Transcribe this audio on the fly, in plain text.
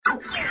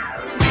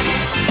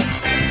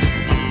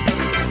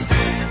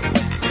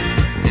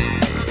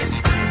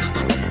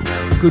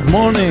Good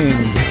morning.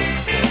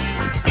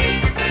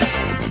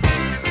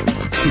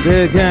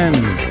 Today again,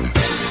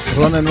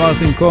 Ron and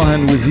Martin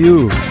Cohen with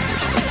you,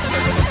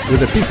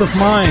 with a peace of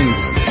mind,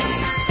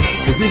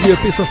 to give you a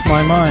piece of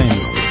my mind.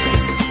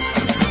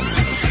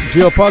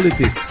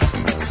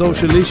 Geopolitics,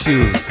 social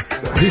issues,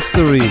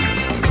 history,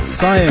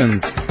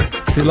 science,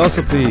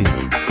 philosophy,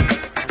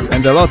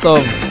 and a lot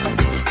of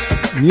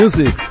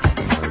music.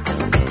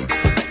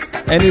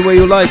 Any way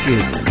you like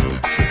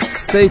it.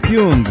 Stay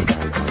tuned.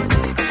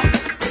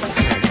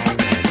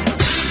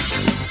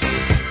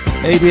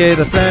 88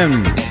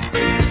 FM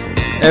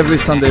every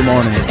Sunday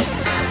morning.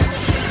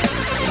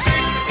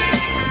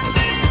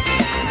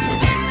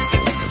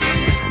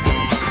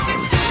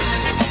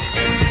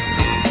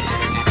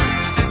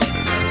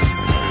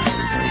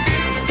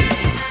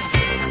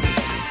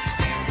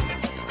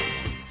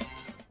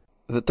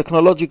 The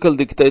technological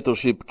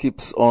dictatorship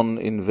keeps on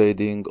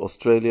invading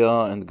Australia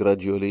and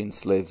gradually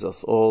enslaves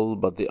us all,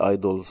 but the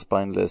idle,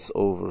 spineless,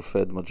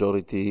 overfed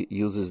majority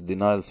uses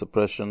denial,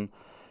 suppression,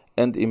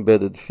 and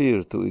embedded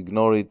fear to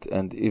ignore it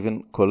and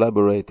even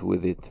collaborate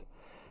with it,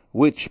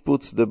 which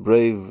puts the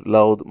brave,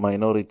 loud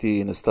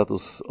minority in a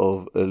status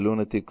of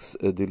lunatics,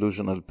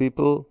 delusional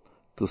people,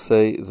 to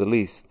say the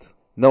least.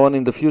 No one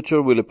in the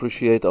future will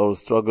appreciate our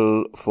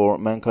struggle for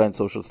mankind's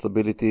social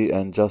stability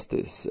and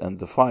justice, and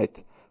the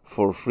fight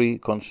for free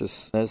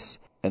consciousness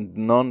and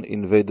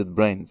non-invaded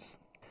brains.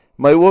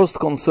 My worst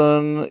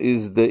concern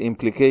is the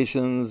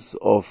implications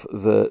of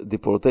the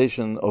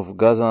deportation of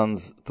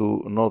Gazans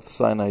to North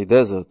Sinai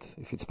Desert,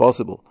 if it's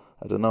possible.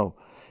 I don't know.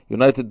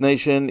 United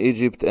Nations,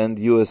 Egypt, and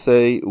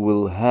USA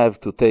will have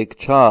to take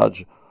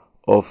charge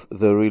of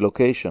the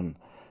relocation,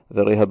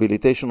 the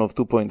rehabilitation of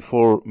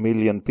 2.4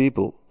 million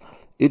people.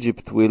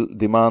 Egypt will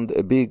demand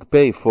a big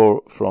pay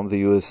from the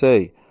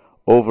USA,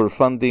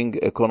 overfunding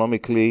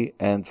economically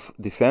and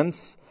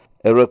defense,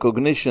 a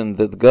recognition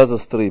that Gaza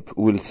Strip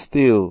will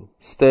still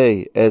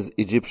stay as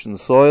Egyptian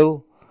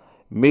soil,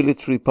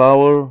 military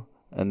power,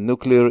 and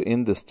nuclear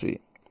industry.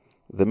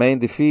 The main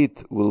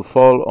defeat will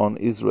fall on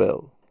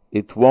Israel.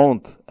 It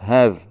won't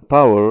have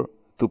power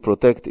to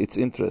protect its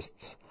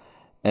interests,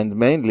 and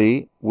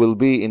mainly will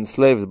be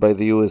enslaved by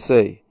the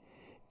USA.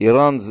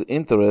 Iran's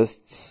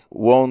interests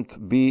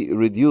won't be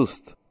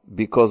reduced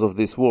because of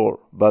this war,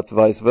 but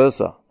vice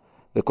versa.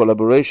 The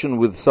collaboration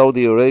with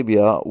Saudi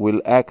Arabia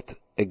will act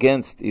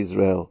against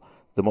Israel.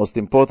 The most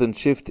important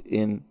shift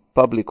in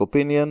public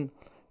opinion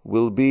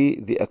will be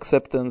the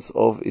acceptance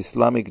of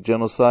Islamic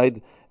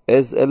genocide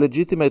as a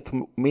legitimate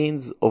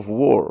means of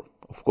war,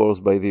 of course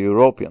by the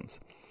Europeans.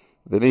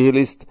 The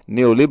nihilist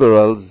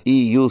neoliberals'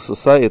 EU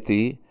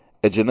society,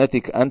 a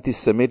genetic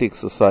anti-Semitic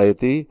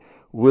society,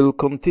 will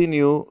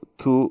continue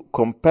to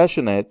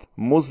compassionate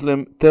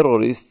Muslim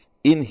terrorists,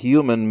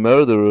 inhuman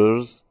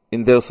murderers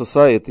in their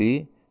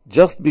society,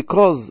 just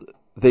because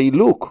they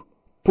look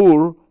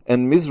poor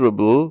and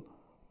miserable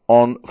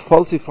on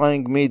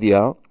falsifying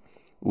media,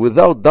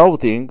 without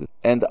doubting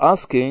and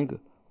asking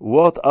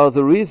what are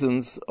the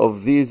reasons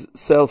of these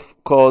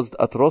self-caused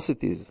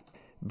atrocities.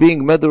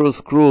 Being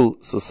murderous, cruel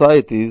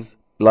societies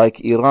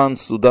like Iran,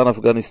 Sudan,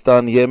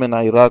 Afghanistan, Yemen,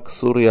 Iraq,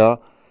 Syria,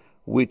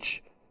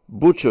 which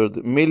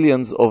butchered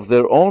millions of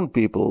their own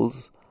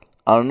peoples,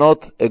 are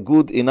not a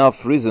good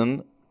enough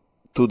reason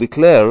to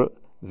declare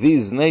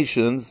these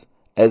nations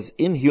as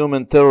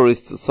inhuman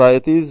terrorist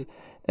societies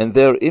and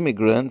their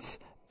immigrants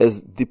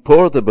as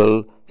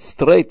deportable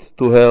straight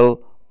to hell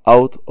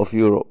out of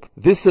Europe.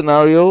 This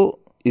scenario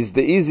is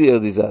the easier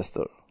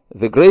disaster.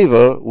 The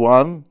graver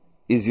one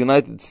is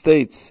United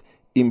States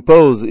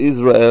impose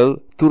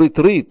Israel to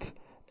retreat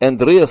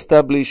and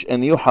re-establish a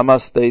new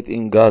Hamas state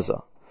in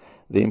Gaza.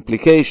 The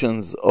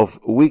implications of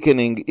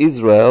weakening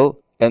Israel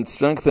and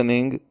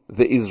strengthening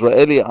the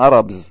Israeli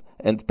Arabs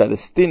and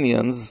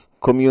Palestinians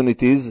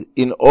communities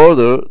in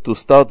order to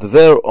start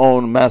their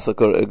own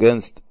massacre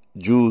against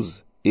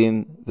Jews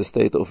in the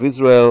state of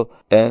Israel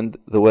and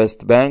the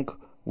West Bank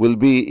will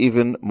be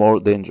even more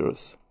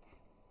dangerous.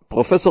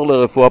 פרופסור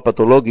לרפואה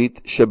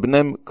פתולוגית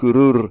שבנם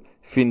קורור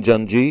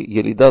פינג'נג'י,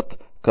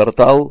 ילידת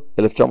קרטל,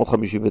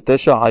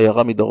 1959,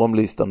 עיירה מדרום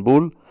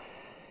לאיסטנבול.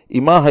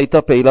 אמה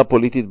הייתה פעילה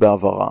פוליטית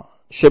בעברה.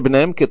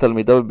 שבנם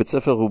כתלמידה בבית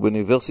ספר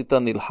ובאוניברסיטה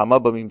נלחמה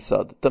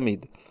בממסד,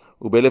 תמיד.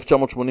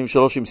 וב-1983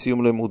 עם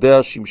סיום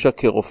לימודיה שימשה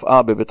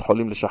כרופאה בבית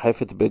חולים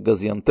לשחפת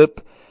בגזיאנטפ,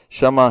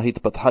 שמה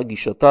התפתחה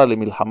גישתה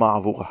למלחמה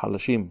עבור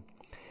החלשים.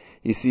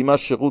 היא סיימה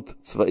שירות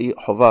צבאי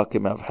חובה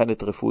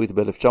כמאבחנת רפואית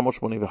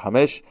ב-1985,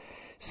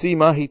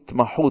 סיימה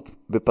התמחות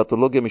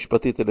בפתולוגיה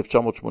משפטית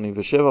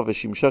 1987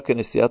 ושימשה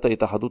כנשיאת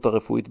ההתאחדות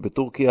הרפואית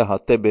בטורקיה,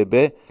 ה-TBB,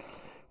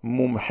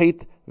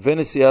 מומחית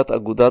ונשיאת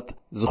אגודת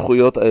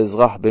זכויות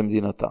האזרח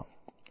במדינתה.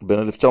 בין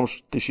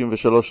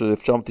 1993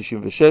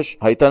 ל-1996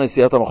 הייתה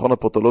נשיאת המכון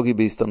הפתולוגי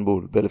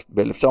באיסטנבול.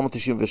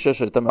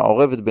 ב-1996 הייתה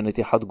מעורבת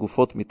בנתיחת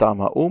גופות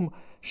מטעם האום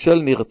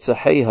של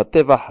נרצחי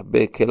הטבח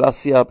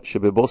בקלאסיה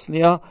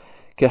שבבוסניה,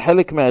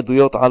 כחלק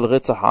מהעדויות על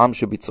רצח העם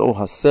שביצעו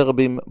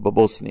הסרבים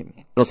בבוסנים.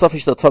 נוסף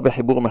השתתפה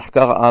בחיבור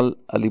מחקר על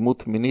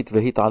אלימות מינית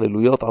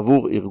והתעללויות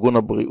עבור ארגון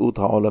הבריאות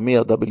העולמי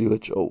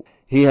ה-WHO.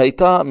 היא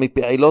הייתה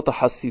מפעילות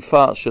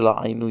החשיפה של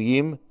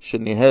העינויים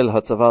שניהל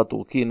הצבא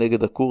הטורקי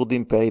נגד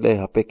הכורדים פעילי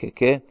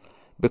ה-PKK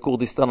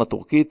בקורדיסטן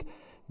הטורקית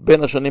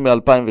בין השנים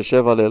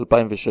מ-2007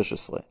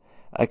 ל-2016.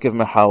 עקב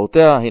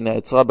מחאותיה היא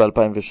נעצרה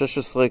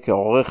ב-2016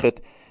 כעורכת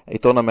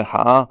עיתון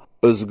המחאה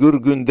özgür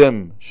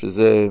gündem,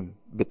 שזה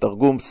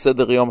בתרגום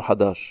סדר יום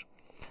חדש.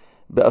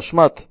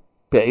 באשמת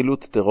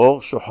פעילות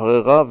טרור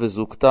שוחררה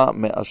וזוכתה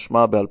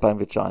מאשמה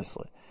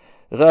ב-2019.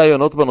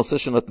 ראיונות בנושא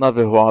שנתנה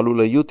והועלו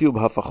ליוטיוב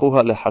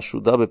הפכוה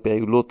לחשודה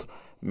בפעילות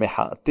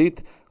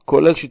מחאתית,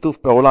 כולל שיתוף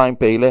פעולה עם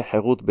פעילי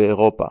חירות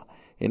באירופה.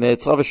 היא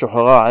נעצרה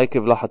ושוחררה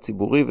עקב לחץ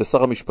ציבורי,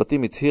 ושר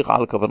המשפטים הצהיר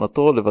על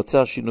כוונתו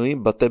לבצע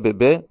שינויים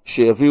בט"בב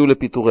שיביאו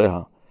לפיטוריה.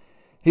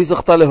 היא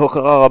זכתה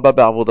להוקרה רבה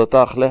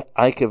בעבודתה, אך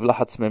עקב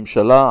לחץ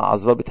ממשלה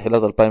עזבה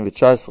בתחילת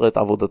 2019 את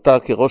עבודתה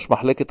כראש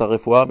מחלקת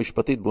הרפואה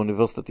המשפטית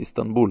באוניברסיטת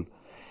איסטנבול.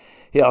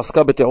 היא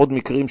עסקה בתיעוד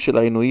מקרים של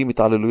עינויים,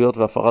 התעללויות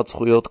והפרת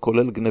זכויות,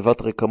 כולל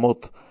גנבת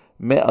רקמות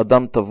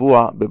מאדם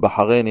טבוע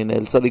בבחריין. היא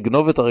נאלצה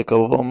לגנוב את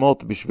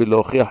הרקמות בשביל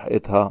להוכיח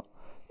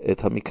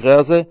את המקרה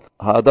הזה.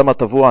 האדם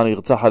הטבוע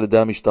נרצח על ידי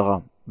המשטרה.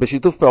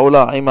 בשיתוף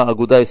פעולה עם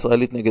האגודה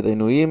הישראלית נגד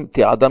עינויים,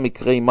 תיעדה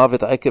מקרי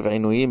מוות עקב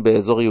עינויים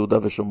באזור יהודה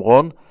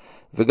ושומרון,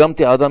 וגם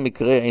תיעדה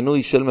מקרי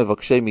עינוי של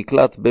מבקשי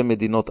מקלט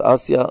במדינות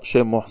אסיה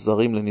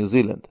שמוחזרים לניו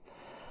זילנד.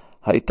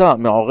 הייתה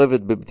מעורבת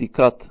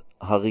בבדיקת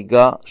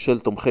הריגה של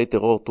תומכי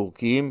טרור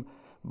טורקיים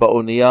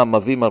באונייה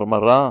מביא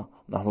מרמרה.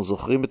 אנחנו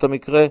זוכרים את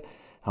המקרה.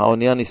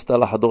 האונייה ניסתה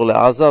לחדור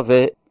לעזה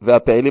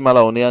והפעילים על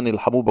האונייה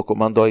נלחמו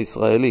בקומנדו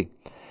הישראלי.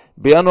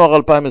 בינואר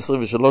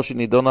 2023 היא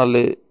נידונה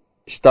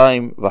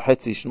ל2.5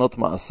 שנות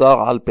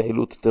מאסר על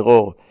פעילות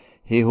טרור.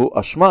 היא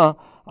הואשמה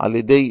על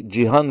ידי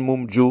ג'יהאן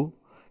מומג'ו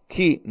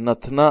כי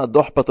נתנה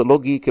דוח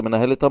פתולוגי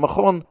כמנהלת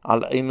המכון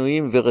על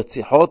עינויים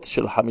ורציחות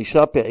של 5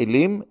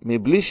 פעילים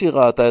מבלי שהיא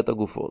ראתה את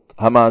הגופות.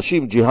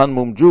 המאשים ג'יהאן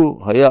מומג'ו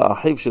היה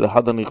אחיו של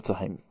אחד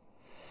הנרצחים.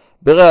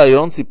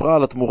 בריאיון סיפרה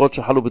על התמורות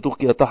שחלו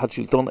בטורקיה תחת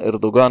שלטון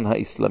ארדוגן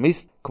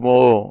האסלאמיסט,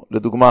 כמו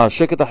לדוגמה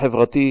השקט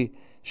החברתי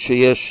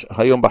שיש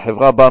היום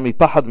בחברה בא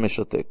מפחד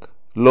משתק,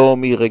 לא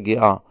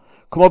מרגיעה,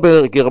 כמו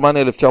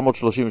בגרמניה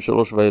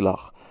 1933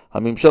 ואילך.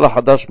 הממשל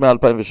החדש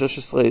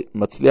מ-2016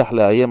 מצליח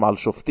לאיים על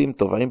שופטים,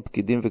 תובעים,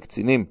 פקידים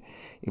וקצינים.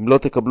 אם לא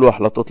תקבלו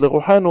החלטות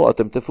לרוחנו,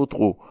 אתם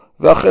תפוטרו,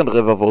 ואכן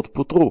רבבות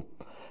פוטרו.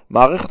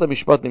 מערכת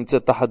המשפט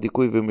נמצאת תחת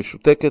דיכוי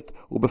ומשותקת,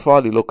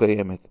 ובפועל היא לא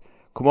קיימת.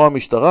 כמו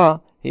המשטרה,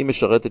 היא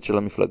משרתת של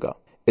המפלגה.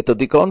 את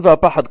הדיכאון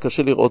והפחד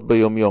קשה לראות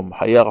ביום יום.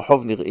 חיי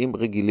הרחוב נראים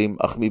רגילים,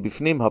 אך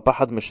מבפנים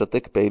הפחד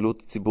משתק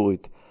פעילות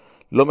ציבורית.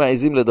 לא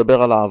מעיזים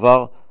לדבר על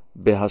העבר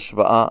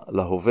בהשוואה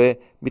להווה,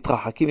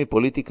 מתרחקים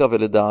מפוליטיקה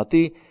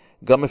ולדעתי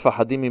גם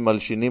מפחדים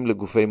ממלשינים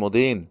לגופי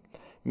מודיעין.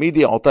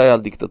 מידיעותיי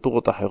על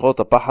דיקטטורות אחרות,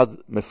 הפחד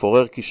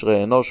מפורר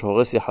קשרי אנוש,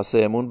 הורס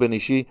יחסי אמון בין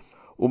אישי,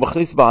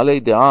 ומכניס בעלי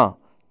דעה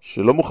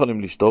שלא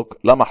מוכנים לשתוק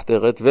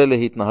למחתרת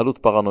ולהתנהלות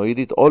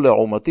פרנואידית או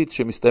לעומתית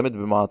שמסתיימת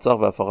במעצר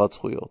והפרת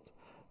זכויות.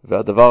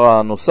 והדבר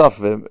הנוסף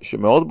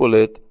שמאוד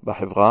בולט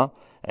בחברה,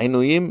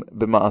 עינויים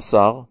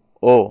במאסר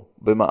או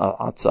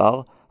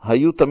במעצר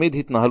היו תמיד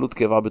התנהלות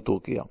קבע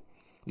בטורקיה.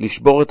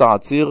 לשבור את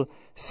העציר,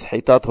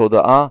 סחיטת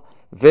הודאה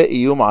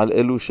ואיום על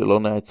אלו שלא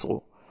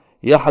נעצרו.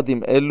 יחד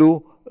עם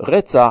אלו,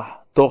 רצח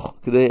תוך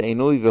כדי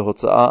עינוי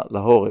והוצאה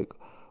להורג.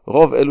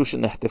 רוב אלו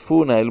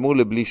שנחטפו נעלמו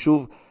לבלי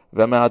שוב,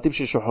 והמעטים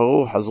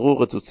ששוחררו חזרו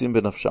רצוצים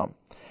בנפשם.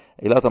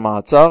 עילת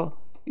המעצר,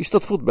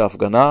 השתתפות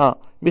בהפגנה,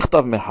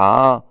 מכתב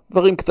מחאה,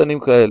 דברים קטנים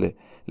כאלה.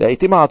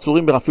 לעתים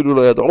העצורים אפילו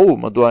לא ידעו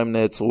מדוע הם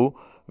נעצרו,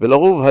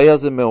 ולרוב היה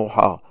זה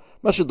מאוחר.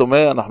 מה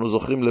שדומה, אנחנו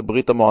זוכרים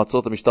לברית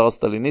המועצות, המשטר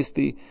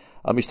הסטליניסטי,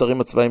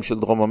 המשטרים הצבאיים של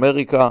דרום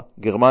אמריקה,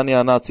 גרמניה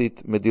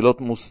הנאצית,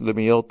 מדינות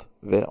מוסלמיות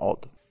ועוד.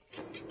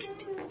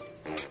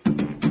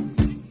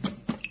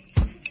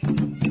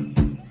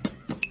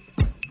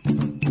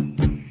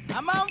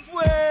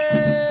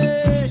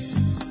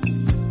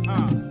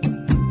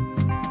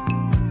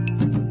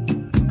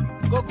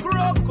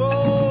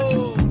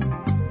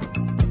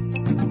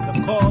 The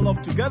call of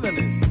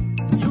togetherness.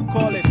 You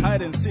call it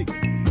hide and seek.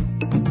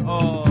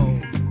 Oh,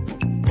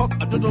 cock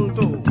a doodle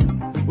too.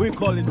 We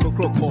call it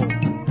Kokroko.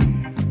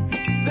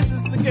 This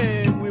is the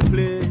game we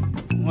played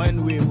when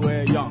we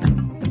were young.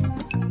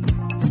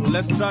 So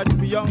let's try to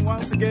be young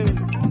once again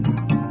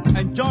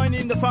and join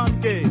in the fun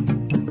game.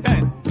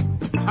 Hey,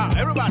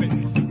 everybody.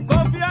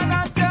 Kofi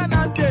Anante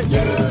Anante.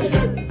 Yeah,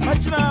 yeah.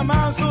 Machina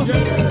Mansu. Yeah,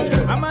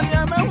 yeah.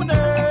 Amanya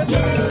Mehune.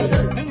 Yeah,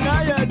 yeah.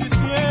 Naya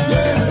Disye.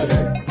 Yeah,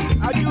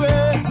 yeah. Ajue.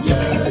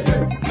 Yeah,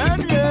 yeah.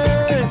 Manye.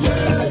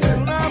 Yeah, yeah.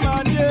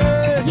 Unamanye.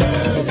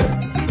 Yeah,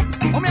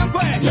 yeah.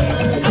 Omiankwe.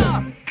 Yeah, yeah.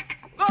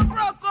 Go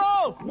Brocco.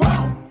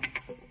 Wow.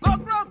 Go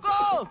Brocco.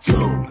 2.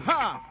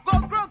 Go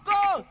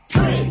Brocco.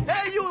 3.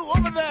 Hey, you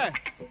over there.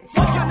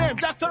 What's your name?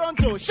 Jack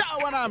Toronto. Shout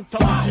when I'm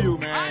talking to you,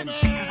 man. Hi,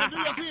 man. Do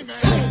your thing, man.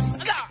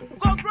 6.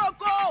 Go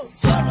Brocco.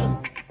 7.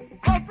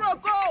 Go, bro,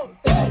 go.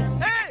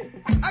 Hey,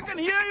 I can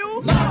hear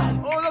you.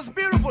 9. Oh, that's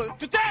beautiful.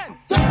 To 10.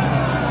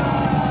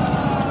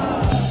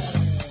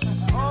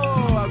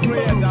 Oh, I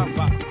agree at that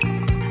part.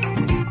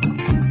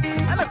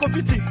 And I could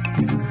fit it.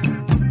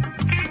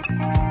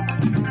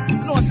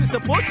 No, I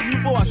supposed to be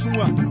boy as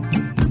well.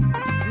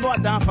 No, I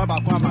don't have a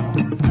quama.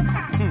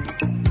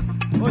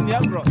 Oh,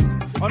 yeah, bro.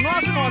 Oh, no, I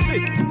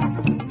say.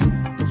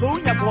 So, we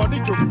have body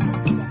joke.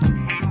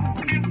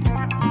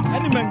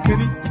 Any man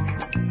can eat.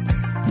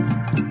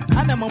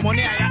 And I'm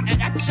money. I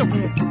show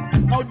you.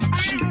 Now, did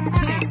she?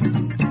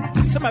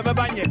 Some of a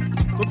banyan.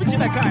 Go fit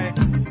in a car.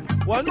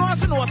 Well, no, I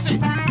say.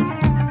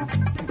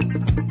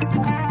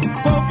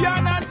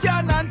 Kofiana,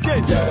 Tianante.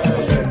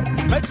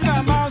 Betina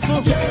Maso.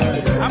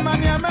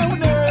 Amania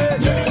Mune.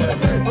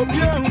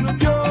 Obio,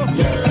 Nubio.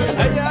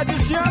 Aya,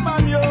 this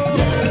Yamanio.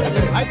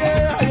 Aye.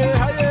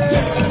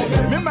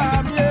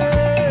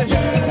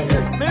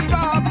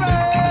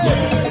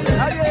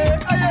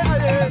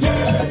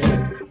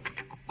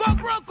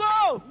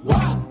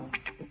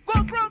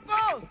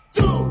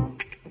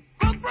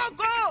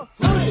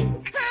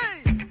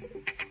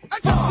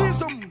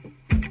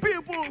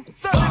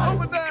 Standing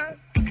over there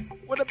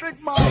with a big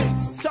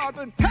mouth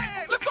shouting,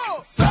 hey, let's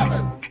go! 7.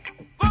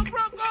 Go,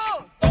 bro,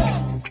 go! 8.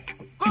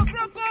 Go,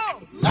 bro, go!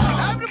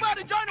 9.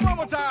 Everybody join me one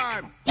more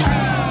time!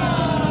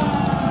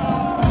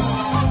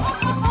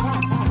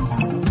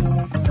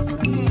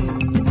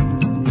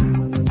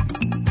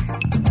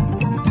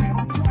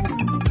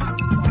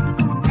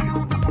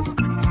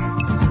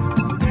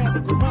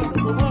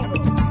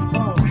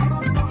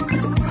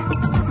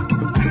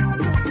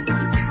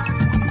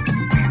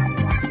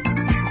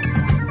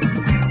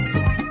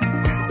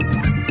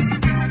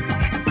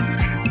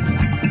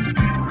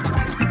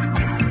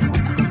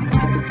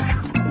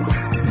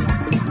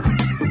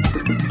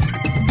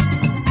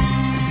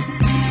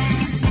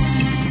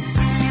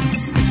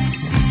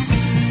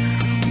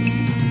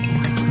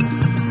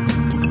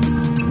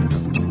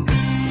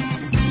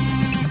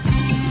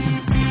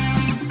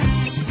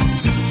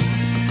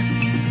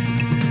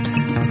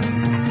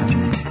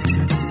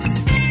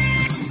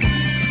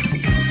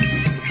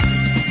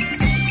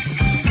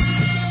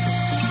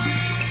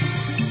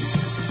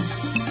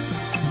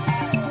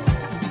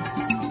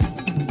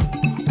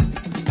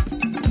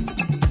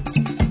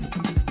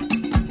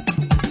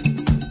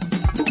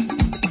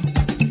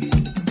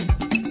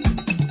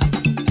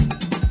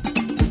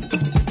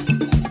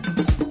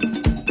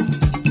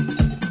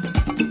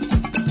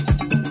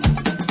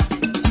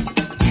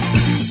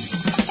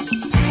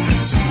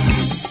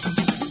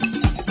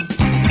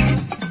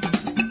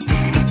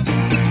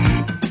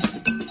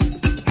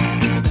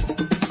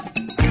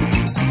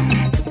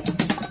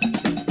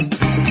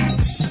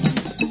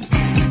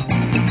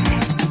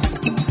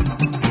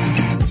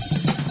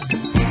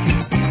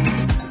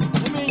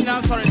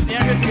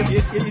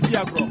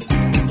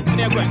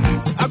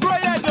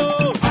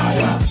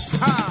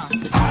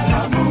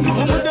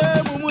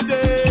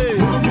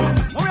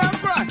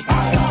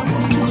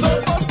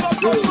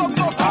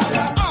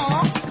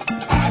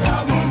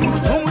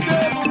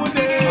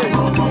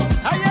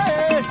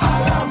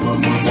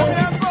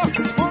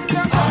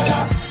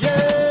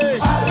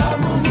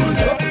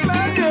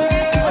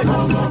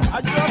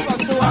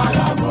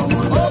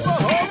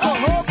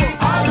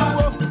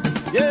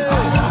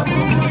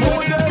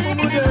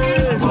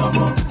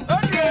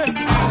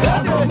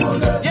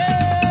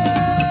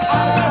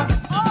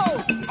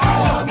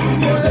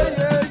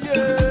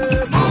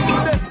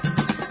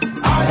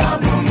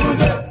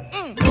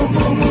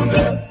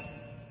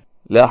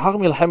 לאחר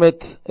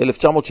מלחמת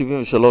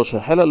 1973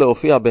 החלה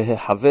להופיע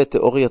בהיחווה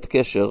תיאוריית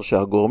קשר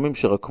שהגורמים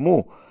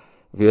שרקמו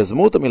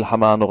ויזמו את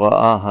המלחמה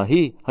הנוראה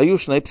ההיא היו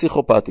שני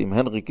פסיכופטים,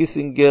 הנרי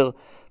קיסינגר,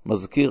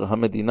 מזכיר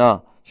המדינה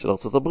של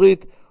ארצות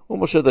הברית,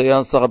 ומשה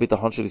דיין, שר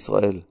הביטחון של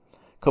ישראל,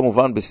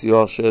 כמובן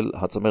בסיוע של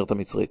הצמרת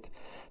המצרית.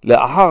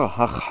 לאחר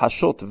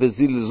הכחשות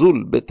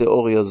וזלזול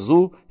בתיאוריה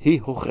זו, היא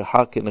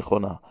הוכחה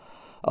כנכונה.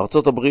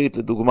 ארצות הברית,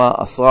 לדוגמה,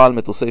 אסרה על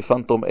מטוסי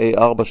פנטום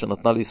A4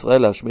 שנתנה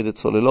לישראל להשמיד את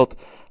סוללות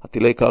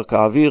הטילי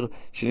קרקע אוויר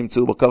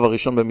שנמצאו בקו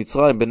הראשון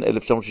במצרים בין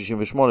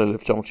 1968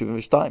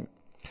 ל-1972.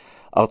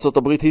 ארצות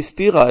הברית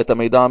הסתירה את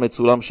המידע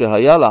המצולם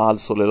שהיה לה על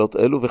סוללות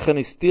אלו, וכן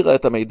הסתירה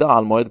את המידע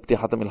על מועד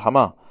פתיחת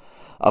המלחמה.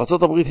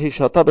 ארצות הברית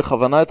השהתה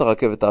בכוונה את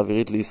הרכבת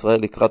האווירית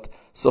לישראל לקראת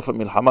סוף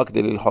המלחמה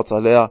כדי ללחוץ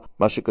עליה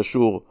מה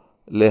שקשור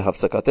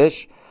להפסקת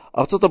אש.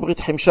 ארצות הברית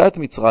חימשה את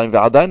מצרים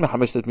ועדיין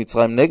מחמשת את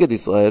מצרים נגד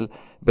ישראל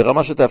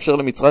ברמה שתאפשר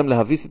למצרים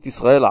להביס את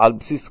ישראל על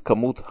בסיס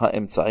כמות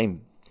האמצעים.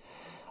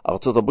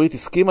 ארצות הברית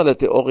הסכימה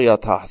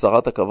לתיאוריית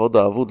החזרת הכבוד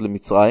האבוד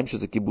למצרים,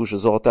 שזה כיבוש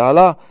אזור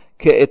התעלה,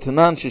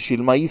 כאתנן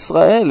ששילמה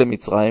ישראל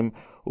למצרים,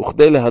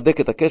 וכדי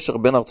להדק את הקשר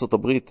בין ארצות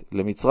הברית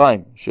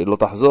למצרים, שלא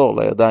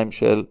תחזור לידיים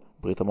של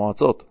ברית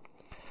המועצות.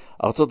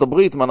 ארצות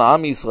הברית מנעה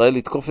מישראל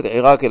לתקוף את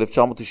עיראק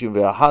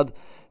 1991,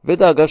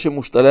 ודאגה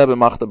שמושתליה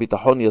במערכת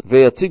הביטחון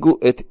ויציגו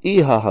את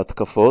אי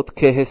ההתקפות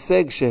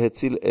כהישג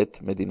שהציל את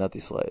מדינת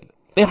ישראל.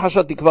 אני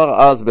חשדתי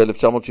כבר אז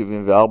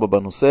ב-1974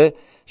 בנושא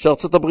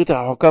שארצות הברית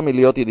רחוקה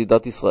מלהיות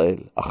ידידת ישראל,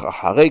 אך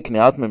אחרי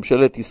כניעת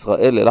ממשלת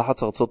ישראל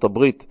ללחץ ארצות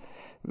הברית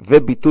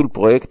וביטול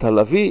פרויקט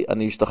הלוי,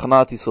 אני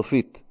השתכנעתי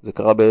סופית, זה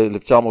קרה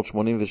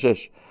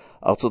ב-1986.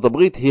 ארצות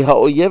הברית היא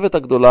האויבת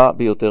הגדולה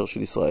ביותר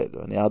של ישראל,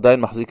 ואני עדיין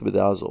מחזיק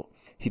בדעה זו.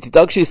 היא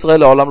תדאג שישראל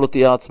לעולם לא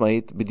תהיה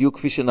עצמאית, בדיוק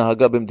כפי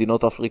שנהגה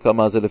במדינות אפריקה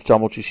מאז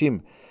 1960.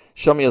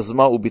 שם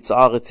יזמה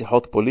וביצעה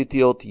רציחות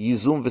פוליטיות,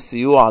 ייזום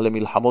וסיוע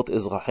למלחמות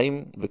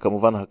אזרחים,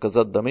 וכמובן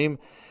הקזת דמים,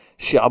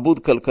 שעבוד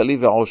כלכלי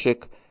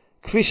ועושק,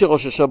 כפי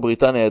שרוששה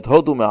בריטניה את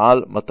הודו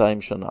מעל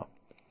 200 שנה.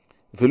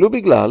 ולו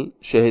בגלל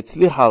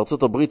שהצליחה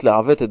ארצות הברית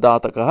לעוות את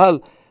דעת הקהל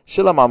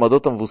של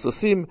המעמדות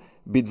המבוססים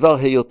בדבר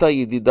היותה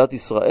ידידת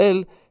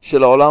ישראל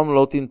שלעולם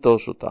לא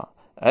תנטוש אותה.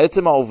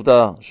 עצם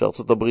העובדה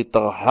שארצות הברית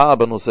טרחה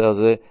בנושא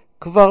הזה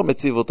כבר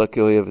מציב אותה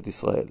כאויבת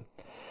ישראל.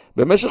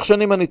 במשך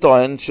שנים אני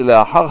טוען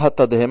שלאחר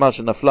התדהמה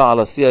שנפלה על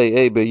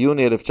ה-CIA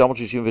ביוני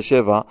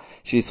 1967,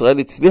 שישראל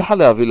הצליחה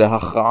להביא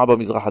להכרעה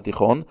במזרח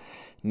התיכון,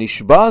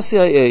 נשבע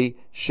ה-CIA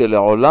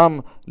שלעולם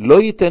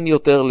לא ייתן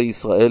יותר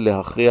לישראל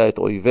להכריע את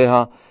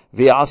אויביה,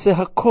 ויעשה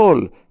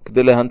הכל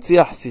כדי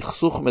להנציח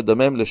סכסוך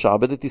מדמם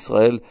לשעבד את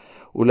ישראל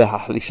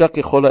ולהחלישה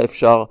ככל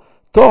האפשר,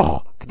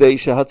 תוך כדי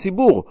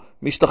שהציבור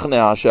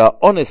משתכנע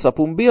שהאונס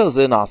הפומבי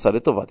הזה נעשה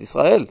לטובת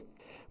ישראל.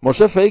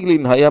 משה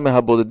פייגלין היה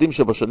מהבודדים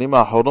שבשנים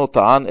האחרונות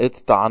טען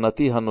את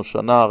טענתי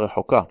הנושנה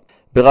הרחוקה.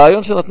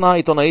 בריאיון שנתנה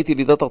העיתונאית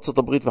ילידת ארצות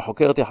הברית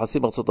וחוקרת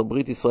יחסים ארצות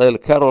הברית ישראל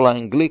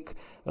קרוליין גליק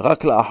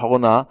רק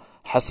לאחרונה,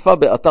 חשפה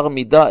באתר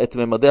מידע את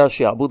ממדי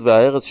השעבוד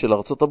וההרס של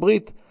ארצות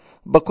הברית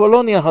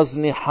בקולוניה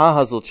הזניחה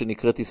הזאת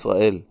שנקראת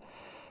ישראל.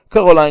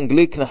 קרוליין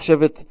גליק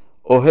נחשבת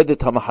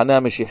אוהדת המחנה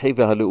המשיחי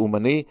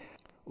והלאומני,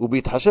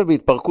 ובהתחשב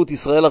בהתפרקות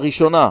ישראל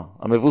הראשונה,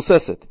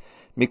 המבוססת,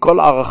 מכל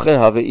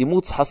ערכיה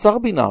ואימוץ חסר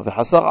בינה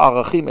וחסר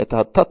ערכים את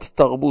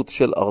התת-תרבות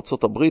של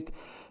ארצות הברית,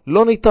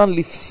 לא ניתן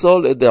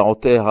לפסול את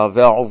דעותיה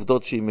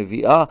והעובדות שהיא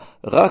מביאה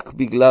רק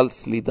בגלל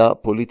סלידה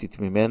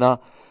פוליטית ממנה,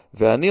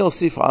 ואני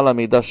אוסיף על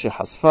המידע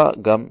שחשפה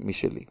גם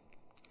משלי.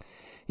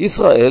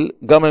 ישראל,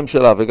 גם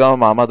הממשלה וגם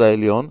המעמד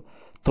העליון,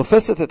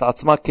 תופסת את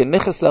עצמה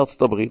כנכס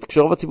לארצות הברית,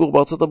 כשרוב הציבור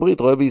בארצות הברית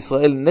רואה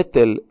בישראל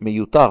נטל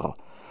מיותר,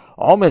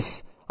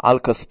 עומס על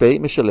כספי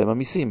משלם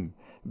המיסים.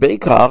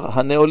 בעיקר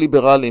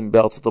הנאו-ליברלים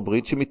בארצות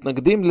הברית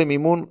שמתנגדים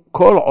למימון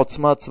כל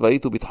עוצמה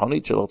צבאית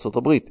וביטחונית של ארצות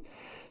הברית.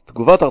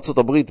 תגובת ארצות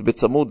הברית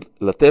בצמוד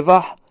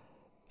לטבח,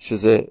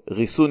 שזה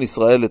ריסון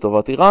ישראל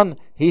לטובת איראן,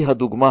 היא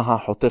הדוגמה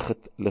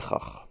החותכת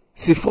לכך.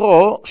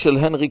 ספרו של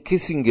הנרי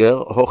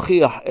קיסינגר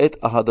הוכיח את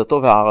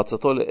אהדתו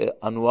והערצתו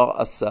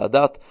לאנואר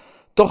א-סאדאת,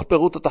 תוך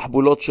פירוט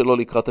התחבולות שלו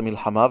לקראת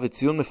המלחמה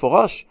וציון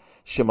מפורש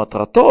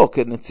שמטרתו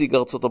כנציג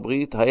ארצות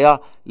הברית היה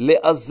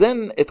לאזן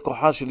את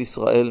כוחה של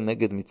ישראל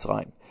נגד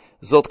מצרים.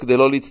 זאת כדי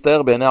לא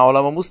להצטער בעיני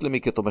העולם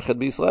המוסלמי כתומכת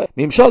בישראל.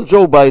 ממשל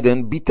ג'ו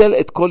ביידן ביטל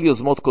את כל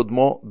יוזמות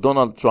קודמו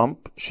דונלד טראמפ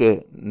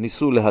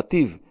שניסו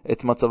להטיב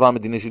את מצבה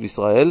המדיני של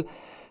ישראל,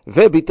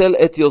 וביטל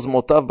את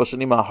יוזמותיו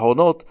בשנים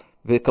האחרונות,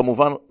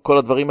 וכמובן כל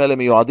הדברים האלה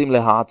מיועדים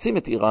להעצים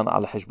את איראן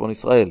על חשבון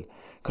ישראל.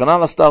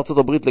 כנ"ל עשתה ארצות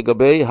הברית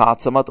לגבי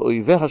העצמת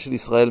אויביה של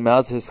ישראל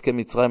מאז הסכם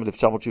מצרים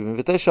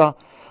 1979,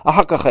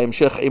 אחר כך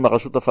ההמשך עם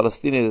הרשות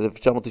הפלסטינית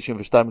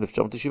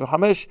 1992-1995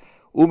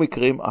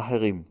 ומקרים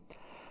אחרים.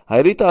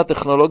 האליטה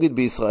הטכנולוגית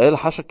בישראל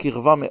חשה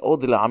קרבה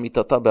מאוד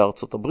לעמיתתה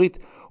בארצות הברית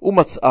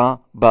ומצאה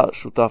בה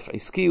שותף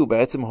עסקי,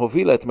 ובעצם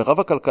הובילה את מרב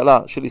הכלכלה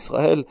של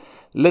ישראל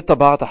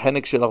לטבעת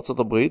החנק של ארצות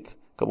הברית,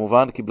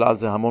 כמובן קיבלה על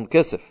זה המון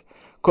כסף.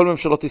 כל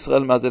ממשלות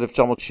ישראל מאז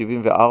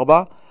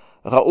 1974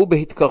 ראו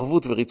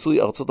בהתקרבות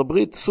וריצוי ארצות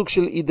הברית סוג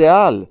של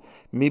אידיאל,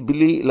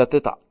 מבלי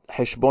לתת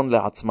חשבון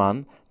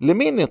לעצמן,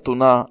 למי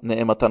נתונה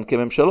נאמתן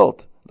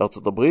כממשלות,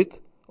 לארצות הברית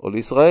או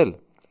לישראל.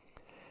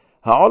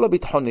 העול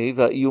הביטחוני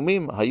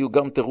והאיומים היו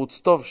גם תירוץ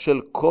טוב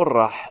של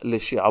כורח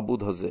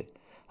לשעבוד הזה.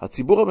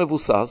 הציבור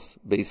המבוסס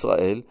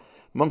בישראל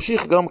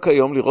ממשיך גם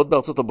כיום לראות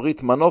בארצות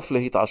הברית מנוף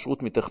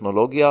להתעשרות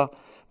מטכנולוגיה,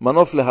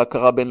 מנוף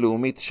להכרה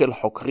בינלאומית של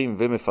חוקרים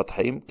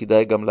ומפתחים,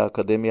 כדאי גם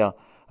לאקדמיה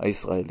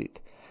הישראלית.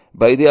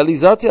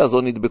 באידיאליזציה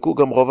הזו נדבקו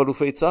גם רוב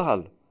אלופי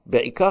צה"ל,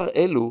 בעיקר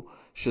אלו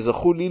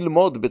שזכו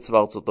ללמוד בצבא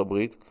ארצות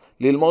הברית,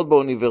 ללמוד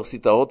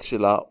באוניברסיטאות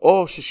שלה,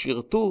 או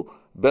ששירתו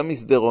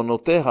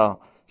במסדרונותיה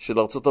של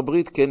ארצות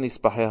הברית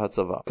כנספחי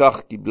הצבא.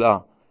 כך קיבלה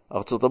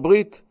ארצות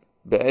הברית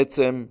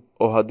בעצם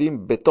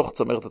אוהדים בתוך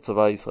צמרת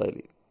הצבא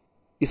הישראלי.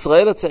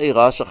 ישראל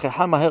הצעירה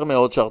שכחה מהר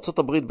מאוד שארצות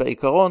הברית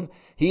בעיקרון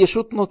היא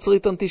ישות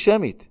נוצרית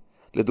אנטישמית.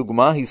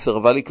 לדוגמה, היא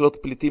סרבה לקלוט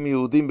פליטים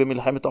יהודים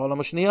במלחמת העולם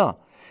השנייה.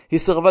 היא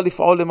סרבה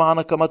לפעול למען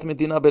הקמת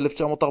מדינה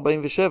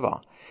ב-1947.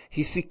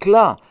 היא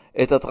סיכלה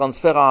את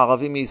הטרנספר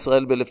הערבי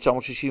מישראל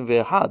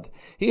ב-1961.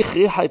 היא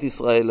הכריחה את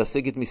ישראל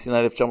לסגת מסיני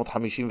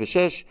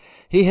 1956.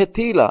 היא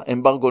הטילה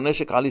אמברגו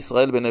נשק על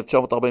ישראל בין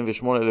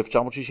 1948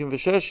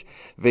 ל-1966,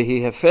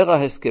 והיא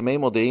הפרה הסכמי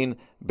מודיעין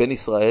בין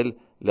ישראל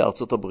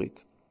לארצות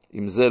הברית.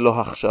 אם זה לא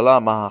הכשלה,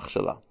 מה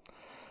ההכשלה?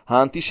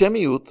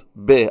 האנטישמיות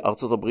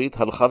בארצות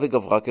הברית הלכה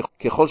וגברה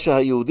ככל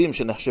שהיהודים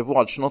שנחשבו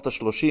על שנות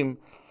ה-30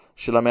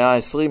 של המאה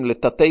ה-20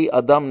 לתתי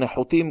אדם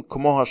נחותים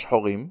כמו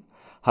השחורים,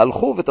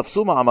 הלכו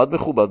ותפסו מעמד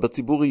מכובד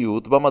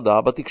בציבוריות,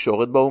 במדע,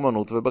 בתקשורת,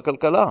 באומנות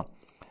ובכלכלה.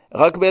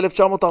 רק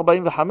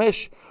ב-1945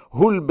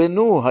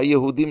 הולבנו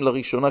היהודים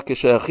לראשונה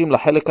כשייכים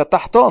לחלק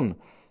התחתון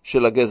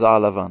של הגזע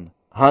הלבן.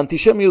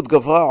 האנטישמיות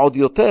גברה עוד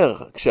יותר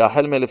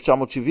כשהחל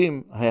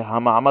מ-1970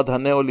 המעמד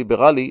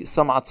הנאו-ליברלי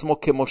שם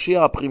עצמו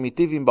כמושיע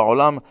הפרימיטיביים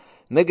בעולם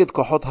נגד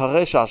כוחות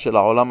הרשע של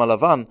העולם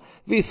הלבן,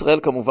 וישראל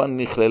כמובן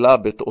נכללה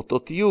באותו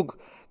תיוג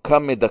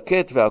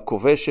כמדכאת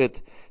והכובשת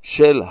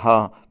של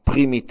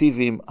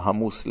הפרימיטיביים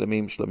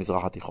המוסלמים של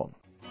המזרח התיכון.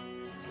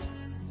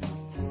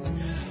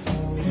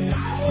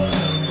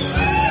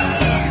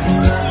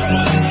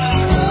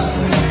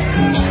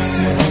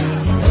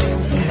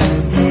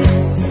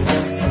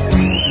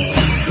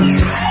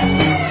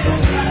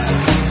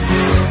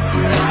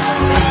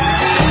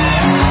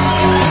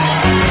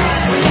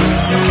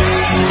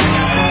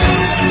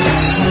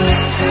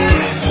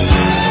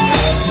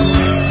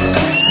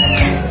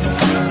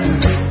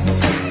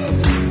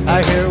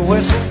 I hear a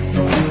whistle,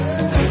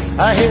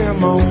 I hear a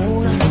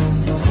moan,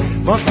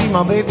 must be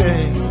my baby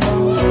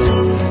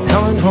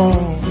coming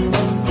home.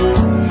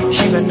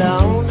 She been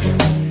down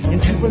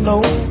into a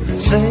load,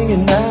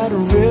 singing that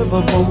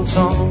riverboat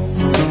song.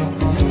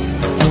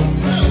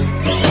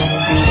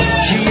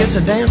 She is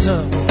a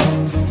dancer,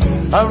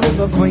 a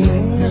river queen,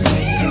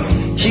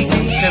 she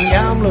keeps them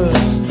gamblers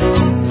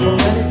from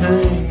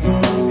anything.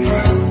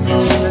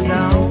 She been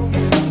down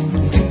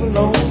into a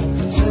load,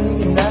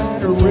 singing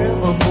that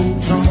riverboat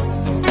song.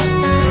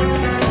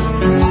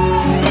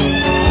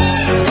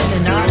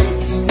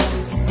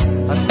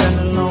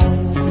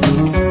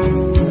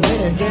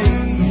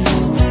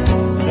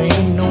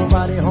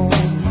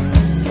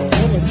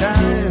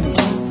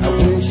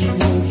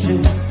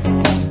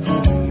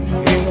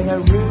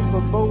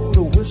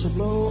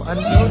 I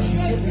know she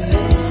get me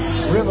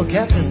river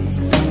captain,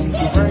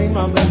 bring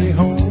my baby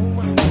home.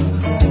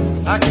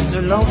 I get so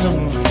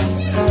lonesome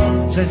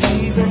since she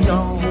been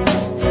gone.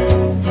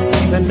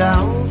 She been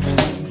down,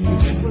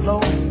 too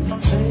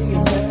alone,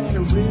 singing that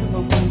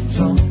river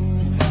song.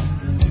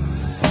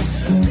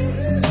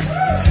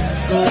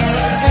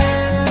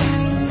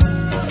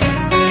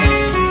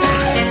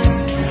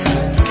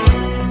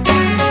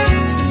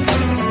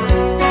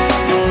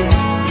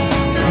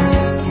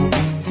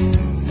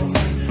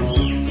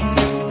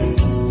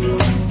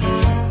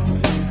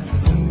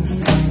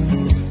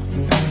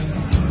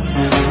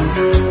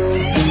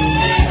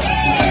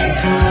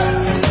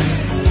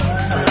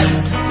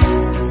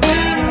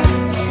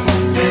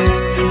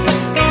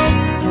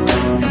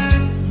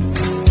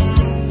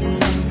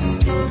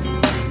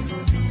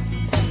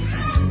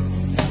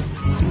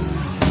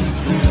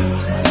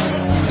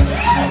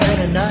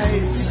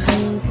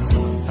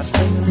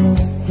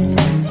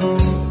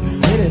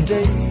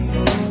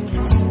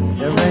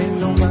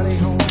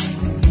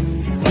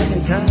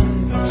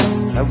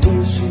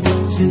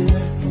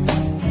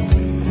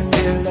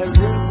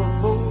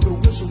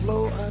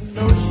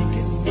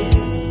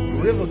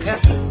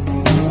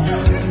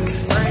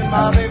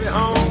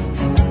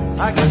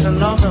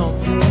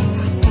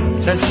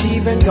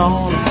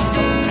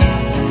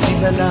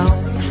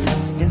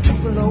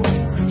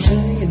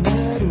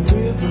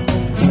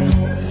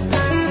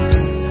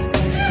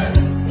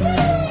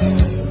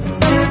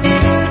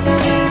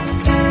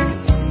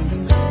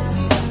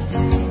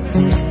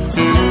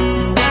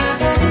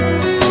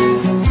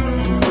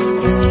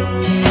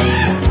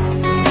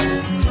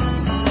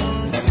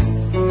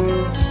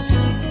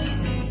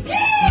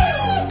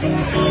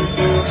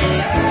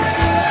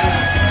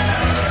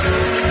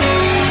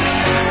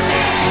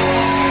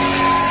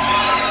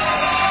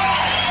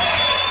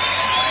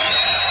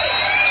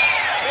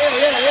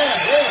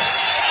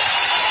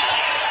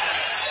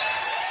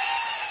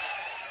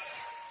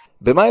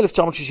 במאי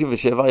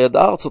 1967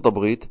 ידעה ארצות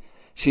הברית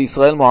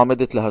שישראל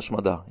מועמדת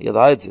להשמדה,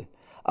 ידעה את זה.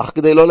 אך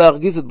כדי לא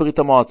להרגיז את ברית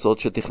המועצות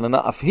שתכננה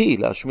אף היא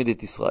להשמיד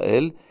את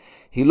ישראל,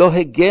 היא לא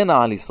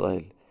הגנה על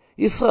ישראל.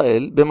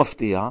 ישראל,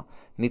 במפתיע,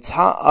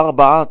 ניצחה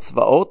 4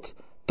 צבאות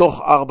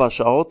תוך 4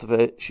 שעות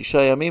ו6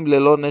 ימים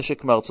ללא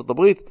נשק מארצות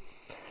הברית,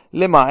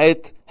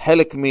 למעט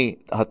חלק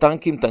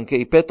מהטנקים,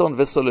 טנקי פטון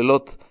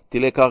וסוללות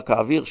טילי קרקע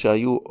אוויר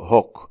שהיו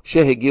הוק,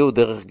 שהגיעו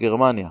דרך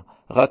גרמניה.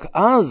 רק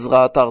אז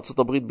ראתה ארצות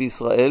הברית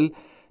בישראל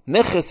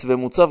נכס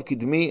ומוצב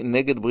קדמי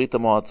נגד ברית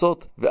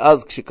המועצות,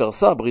 ואז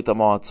כשקרסה ברית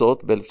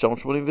המועצות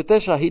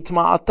ב-1989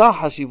 התמעטה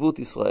חשיבות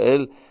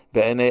ישראל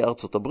בעיני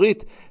ארצות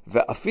הברית,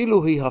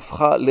 ואפילו היא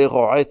הפכה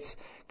לרועץ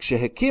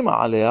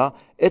כשהקימה עליה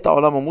את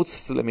העולם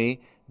המוסלמי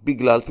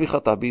בגלל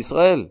תמיכתה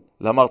בישראל.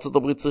 למה ארצות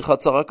הברית צריכה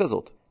צרה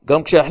כזאת?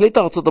 גם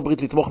כשהחליטה ארצות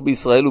הברית לתמוך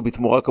בישראל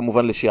ובתמורה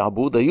כמובן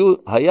לשעבוד,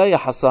 היה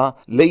יחסה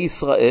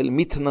לישראל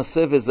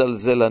מתנשא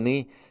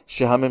וזלזלני,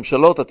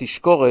 שהממשלות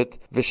התשקורת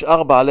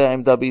ושאר בעלי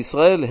העמדה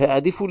בישראל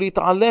העדיפו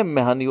להתעלם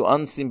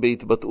מהניואנסים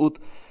בהתבטאות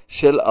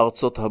של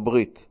ארצות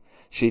הברית,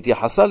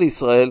 שהתייחסה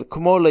לישראל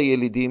כמו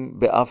לילידים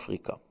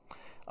באפריקה,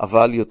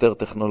 אבל יותר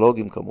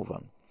טכנולוגיים כמובן.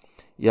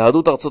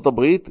 יהדות ארצות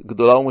הברית,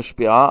 גדולה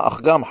ומשפיעה,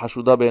 אך גם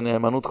חשודה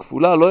בנאמנות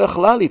כפולה, לא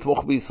יכלה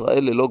לתמוך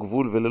בישראל ללא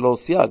גבול וללא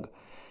סייג.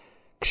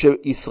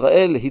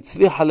 כשישראל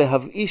הצליחה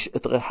להבאיש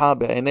את ריחה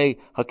בעיני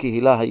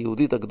הקהילה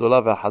היהודית הגדולה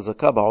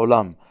והחזקה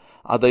בעולם,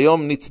 עד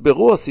היום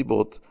נצברו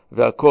הסיבות,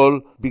 והכל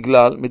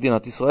בגלל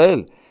מדינת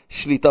ישראל.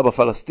 שליטה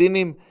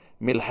בפלסטינים,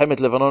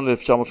 מלחמת לבנון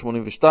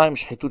 1982,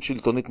 שחיתות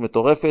שלטונית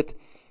מטורפת,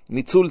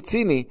 ניצול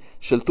ציני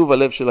של טוב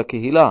הלב של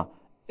הקהילה.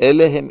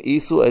 אלה הם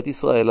איסו את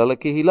ישראל על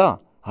הקהילה.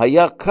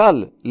 היה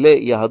קל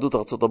ליהדות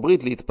ארצות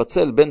הברית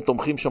להתפצל בין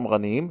תומכים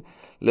שמרניים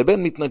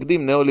לבין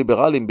מתנגדים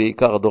נאו-ליברליים,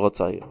 בעיקר הדור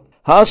הצעיר.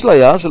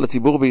 האשליה של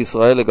הציבור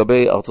בישראל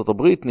לגבי ארצות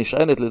הברית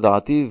נשענת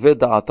לדעתי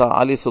ודעתה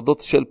על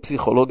יסודות של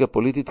פסיכולוגיה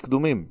פוליטית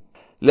קדומים.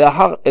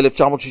 לאחר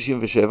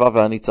 1967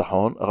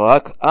 והניצחון,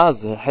 רק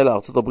אז החלה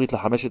ארצות הברית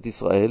לחמש את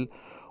ישראל,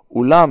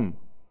 אולם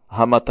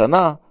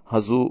המתנה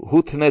הזו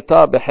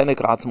הותנתה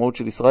בחנק העצמאות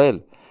של ישראל.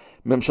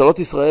 ממשלות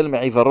ישראל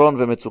מעיוורון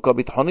ומצוקה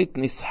ביטחונית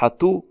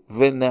נסחטו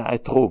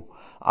ונעתרו.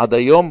 עד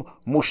היום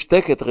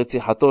מושתקת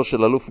רציחתו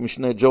של אלוף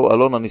משנה ג'ו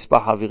אלון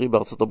הנספח האווירי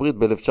בארצות הברית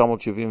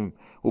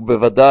ב-1970,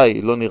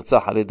 ובוודאי לא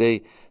נרצח על ידי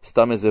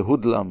סתם איזה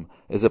הודלם,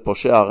 איזה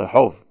פושע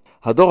רחוב.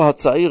 הדור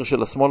הצעיר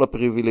של השמאל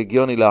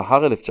הפריבילגיוני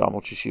לאחר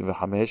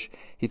 1965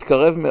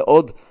 התקרב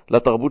מאוד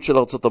לתרבות של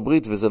ארצות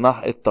הברית וזנח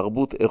את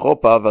תרבות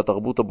אירופה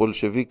והתרבות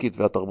הבולשביקית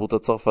והתרבות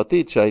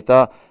הצרפתית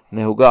שהייתה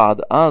נהוגה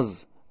עד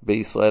אז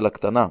בישראל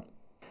הקטנה.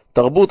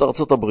 תרבות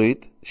ארצות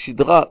הברית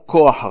שידרה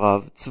כוח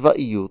רב,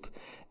 צבאיות,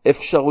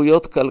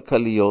 אפשרויות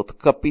כלכליות,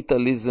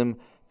 קפיטליזם,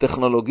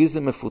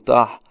 טכנולוגיזם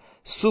מפותח,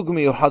 סוג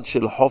מיוחד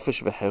של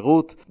חופש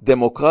וחירות,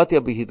 דמוקרטיה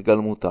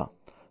בהתגלמותה.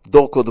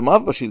 דור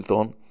קודמיו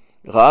בשלטון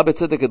ראה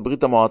בצדק את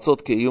ברית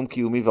המועצות כאיום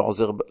קיומי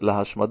ועוזר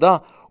להשמדה,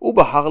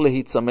 ובחר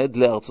להיצמד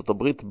לארצות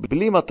הברית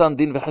בלי מתן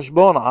דין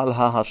וחשבון על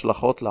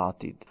ההשלכות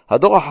לעתיד.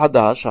 הדור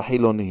החדש,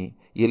 החילוני,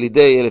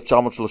 ילידי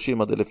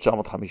 1930 עד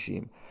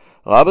 1950,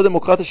 ראה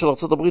בדמוקרטיה של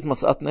ארצות הברית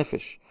מסעת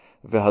נפש,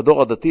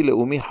 והדור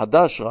הדתי-לאומי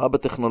חדש ראה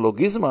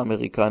בטכנולוגיזם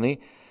האמריקני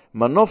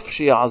מנוף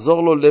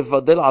שיעזור לו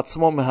לבדל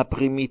עצמו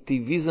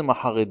מהפרימיטיביזם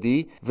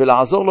החרדי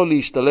ולעזור לו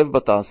להשתלב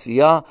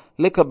בתעשייה,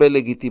 לקבל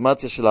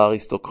לגיטימציה של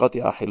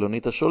האריסטוקרטיה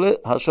החילונית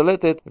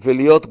השלטת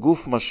ולהיות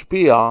גוף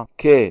משפיע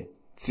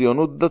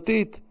כציונות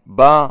דתית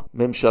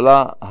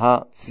בממשלה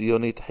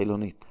הציונית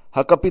חילונית.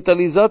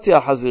 הקפיטליזציה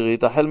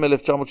החזירית החל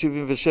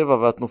מ-1977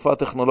 והתנופה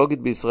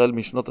הטכנולוגית בישראל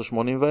משנות ה-80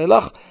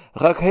 ואילך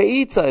רק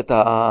האיצה את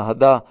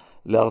האהדה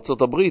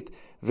לארצות הברית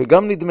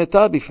וגם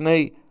נדמתה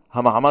בפני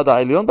המעמד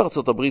העליון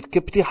בארצות הברית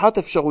כפתיחת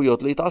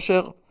אפשרויות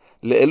להתעשר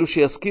לאלו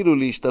שישכילו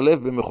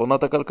להשתלב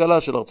במכונת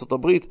הכלכלה של ארצות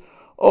הברית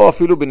או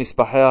אפילו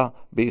בנספחיה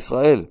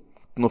בישראל.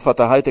 תנופת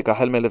ההייטק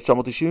החל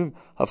מ-1990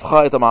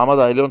 הפכה את המעמד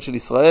העליון של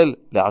ישראל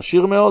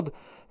לעשיר מאוד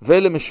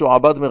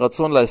ולמשועבד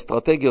מרצון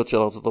לאסטרטגיות של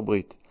ארצות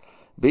הברית.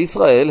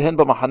 בישראל, הן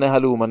במחנה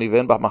הלאומני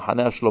והן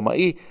במחנה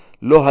השלומאי,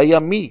 לא היה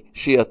מי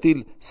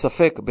שיטיל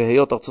ספק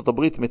בהיות ארצות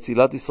הברית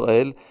מצילת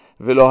ישראל,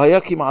 ולא היה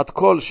כמעט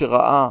כל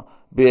שראה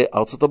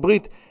בארצות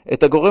הברית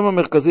את הגורם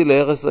המרכזי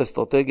להרס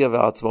האסטרטגיה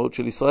והעצמאות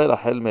של ישראל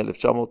החל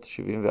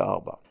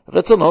מ-1974.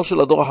 רצונו של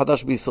הדור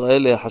החדש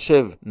בישראל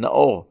להיחשב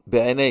נאור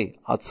בעיני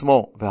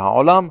עצמו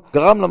והעולם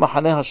גרם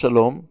למחנה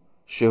השלום,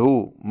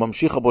 שהוא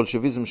ממשיך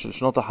הבולשביזם של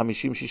שנות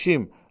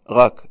ה-50-60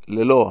 רק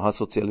ללא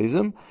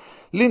הסוציאליזם,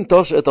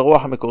 לנטוש את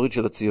הרוח המקורית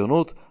של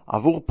הציונות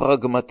עבור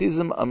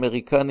פרגמטיזם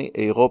אמריקני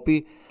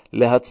אירופי,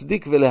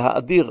 להצדיק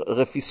ולהאדיר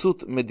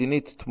רפיסות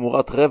מדינית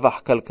תמורת רווח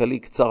כלכלי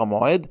קצר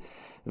מועד,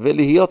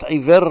 ולהיות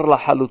עיוור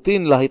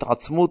לחלוטין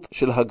להתעצמות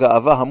של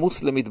הגאווה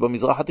המוסלמית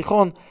במזרח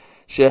התיכון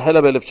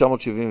שהחלה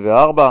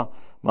ב-1974.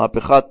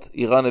 מהפכת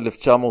איראן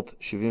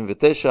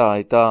 1979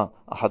 הייתה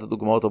אחת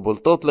הדוגמאות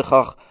הבולטות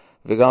לכך,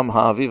 וגם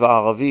האביב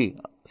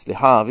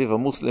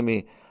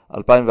המוסלמי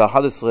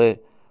 2011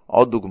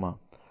 עוד דוגמה.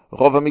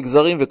 רוב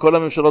המגזרים וכל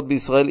הממשלות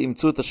בישראל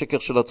אימצו את השקר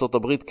של ארצות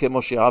הברית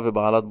כמושיעה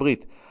ובעלת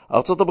ברית.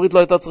 ארצות הברית לא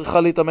הייתה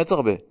צריכה להתאמץ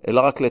הרבה,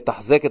 אלא רק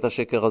לתחזק את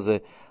השקר הזה,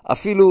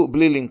 אפילו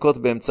בלי לנקוט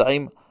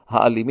באמצעים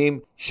האלימים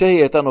שהיא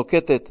הייתה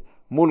נוקטת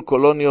מול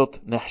קולוניות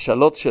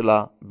נחשלות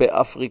שלה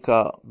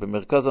באפריקה,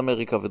 במרכז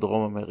אמריקה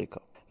ודרום אמריקה.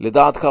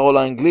 לדעת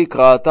קרוליין גליק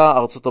ראתה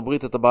ארצות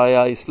הברית את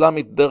הבעיה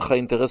האסלאמית דרך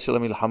האינטרס של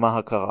המלחמה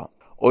הקרה.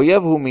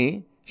 אויב הוא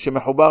מי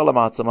שמחובר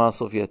למעצמה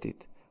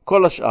הסובייטית.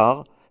 כל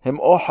השאר הם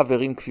או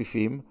חברים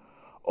כפיפים,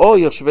 או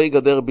יושבי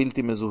גדר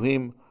בלתי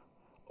מזוהים,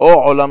 או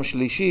עולם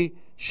שלישי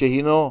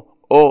שהינו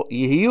או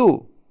יהיו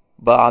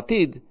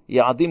בעתיד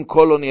יעדים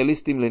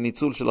קולוניאליסטיים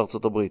לניצול של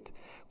ארצות הברית,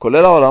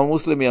 כולל העולם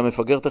המוסלמי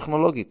המפגר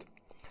טכנולוגית.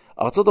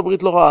 ארצות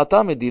הברית לא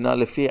ראתה מדינה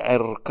לפי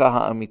ערכה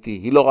האמיתי,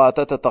 היא לא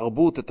ראתה את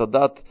התרבות, את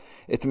הדת,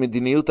 את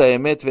מדיניות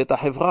האמת ואת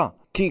החברה.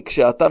 כי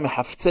כשאתה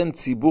מחפצן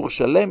ציבור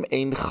שלם,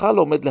 אינך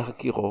לומד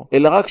להכירו,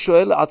 אלא רק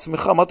שואל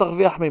לעצמך מה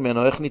תרוויח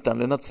ממנו, איך ניתן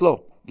לנצלו.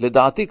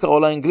 לדעתי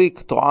קרוליין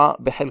גליק טועה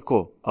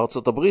בחלקו.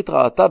 ארצות הברית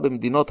ראתה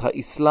במדינות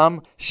האסלאם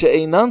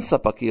שאינן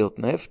ספקיות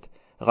נפט,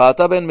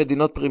 ראתה בין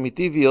מדינות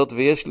פרימיטיביות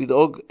ויש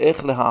לדאוג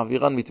איך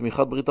להעבירן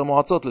מתמיכת ברית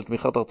המועצות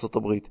לתמיכת ארצות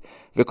הברית.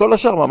 וכל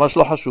השאר ממש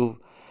לא חשוב.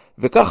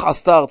 וכך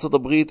עשתה ארצות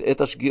הברית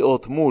את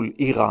השגיאות מול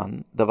איראן,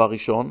 דבר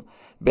ראשון.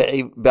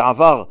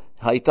 בעבר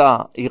הייתה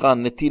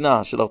איראן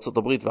נתינה של ארצות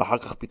הברית ואחר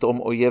כך פתאום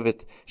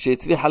אויבת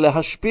שהצליחה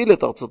להשפיל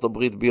את ארצות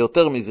הברית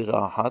ביותר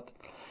מזירה אחת.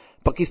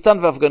 פקיסטן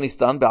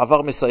ואפגניסטן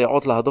בעבר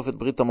מסייעות להדוף את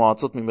ברית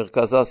המועצות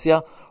ממרכז אסיה,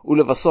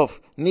 ולבסוף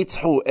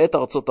ניצחו את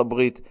ארצות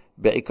הברית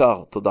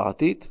בעיקר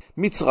תודעתית.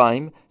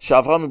 מצרים,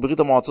 שעברה מברית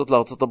המועצות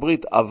לארצות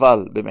הברית,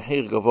 אבל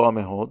במחיר גבוה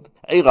מאוד.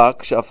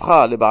 עיראק,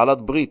 שהפכה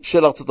לבעלת ברית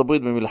של ארצות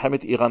הברית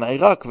במלחמת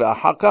איראן-עיראק,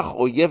 ואחר כך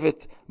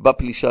אויבת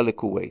בפלישה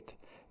לכווית.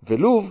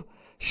 ולוב,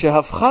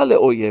 שהפכה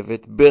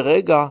לאויבת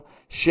ברגע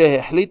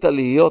שהחליטה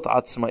להיות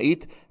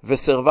עצמאית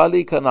וסרבה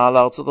להיכנע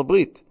לארצות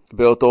הברית.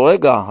 באותו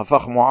רגע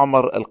הפך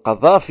מועמר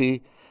אל-קדאפי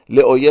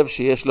לאויב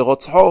שיש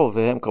לרוצחו,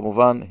 והם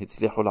כמובן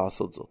הצליחו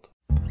לעשות זאת.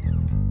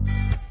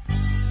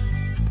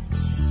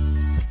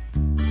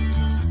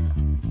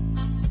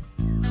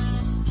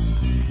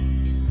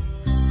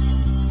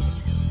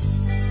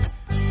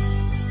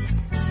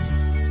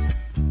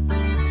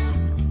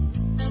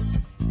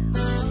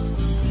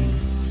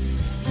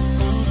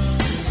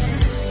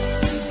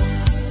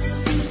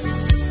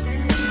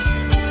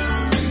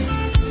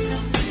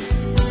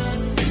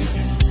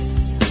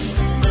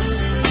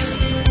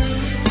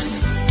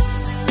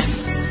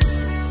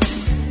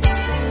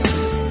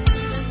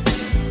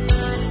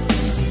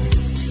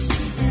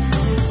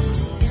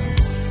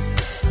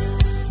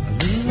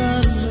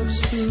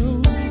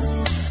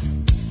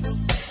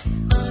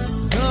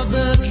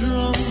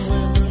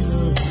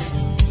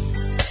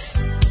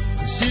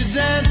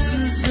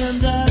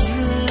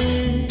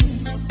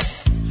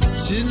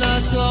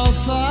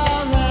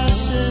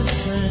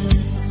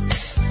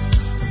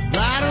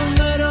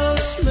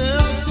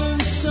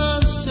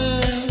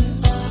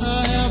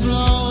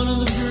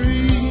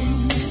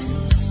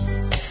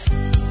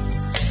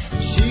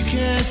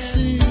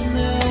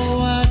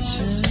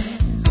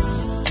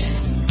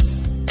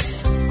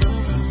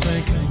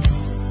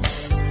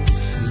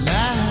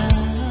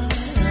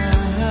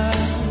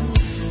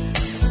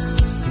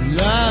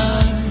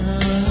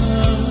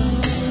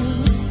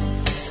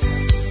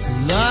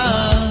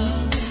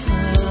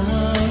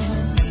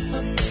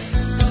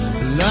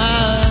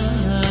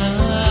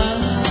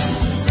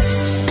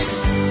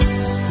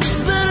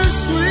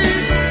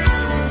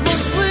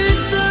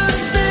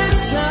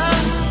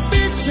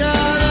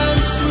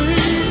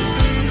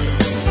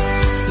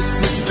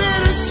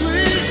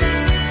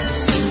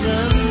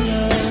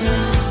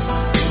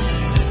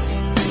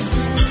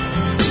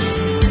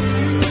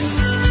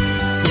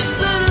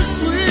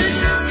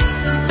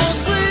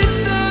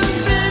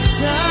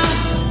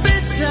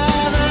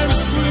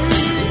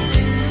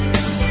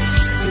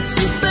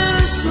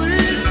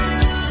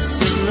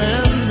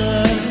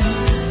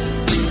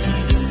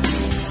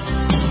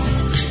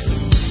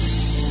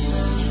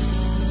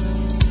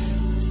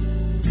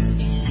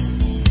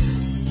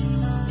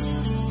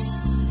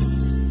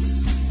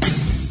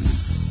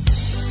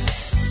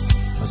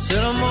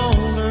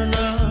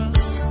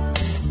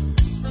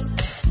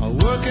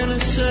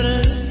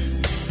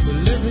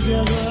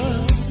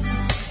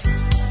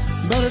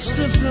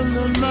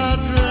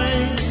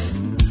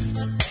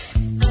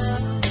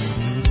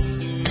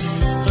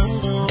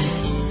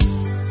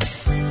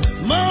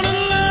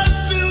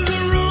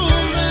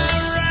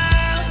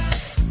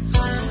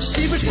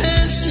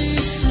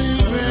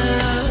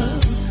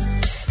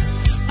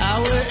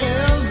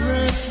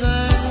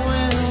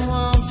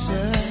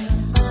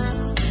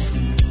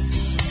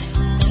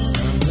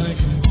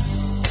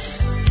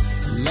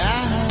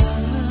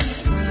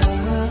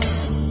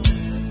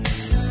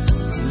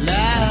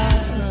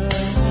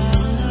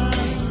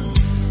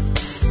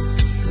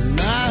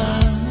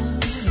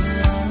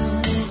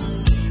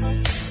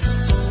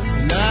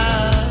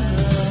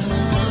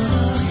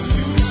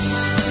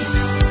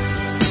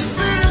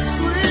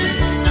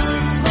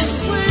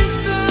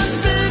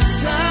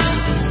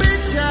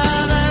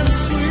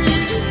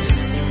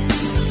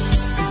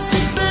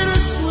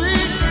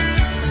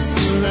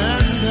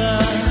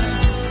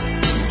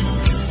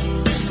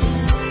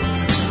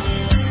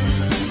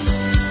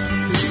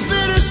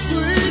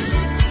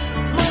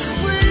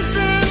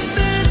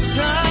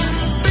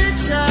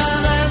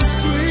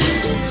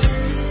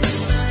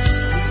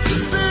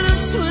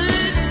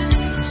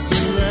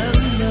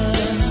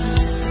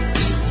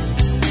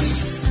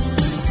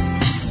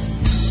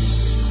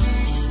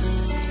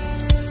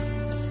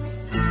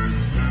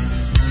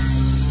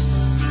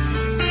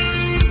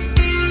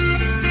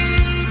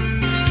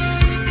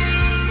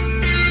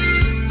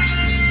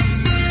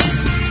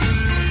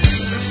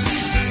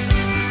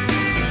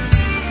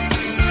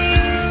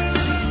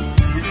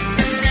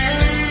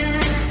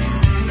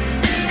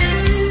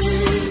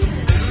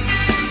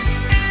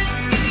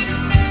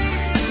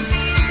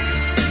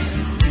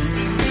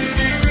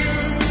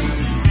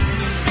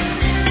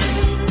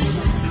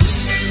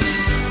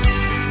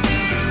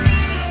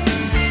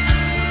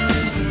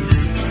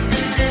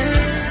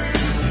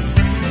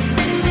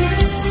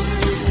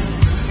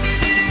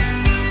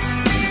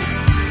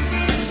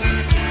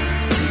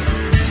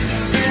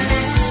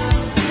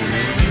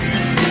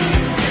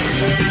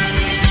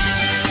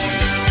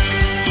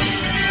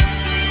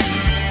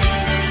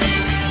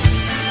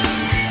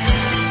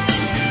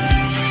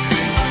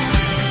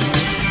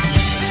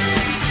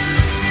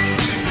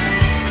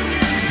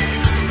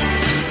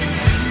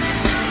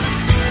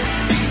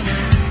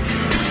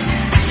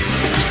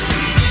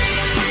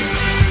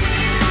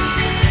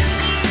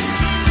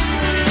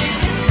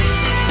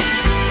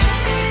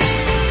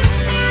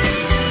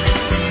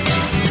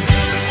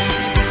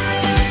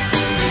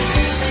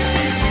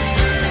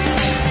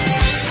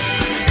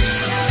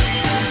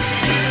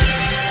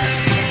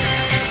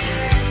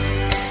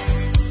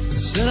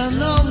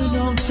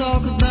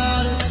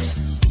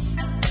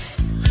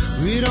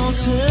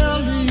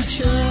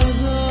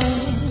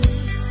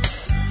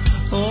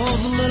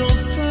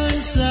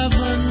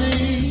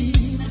 Gethsemane.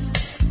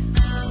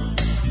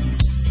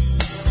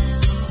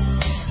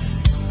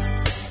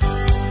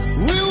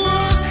 We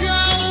work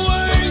our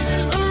way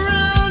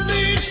around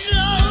each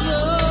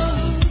other.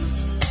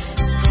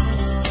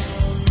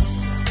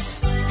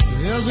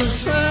 There's a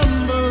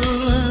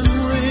tremble and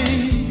we,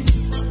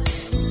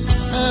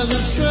 as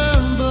a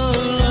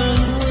tremble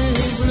and we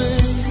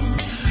bleed,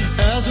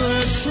 as we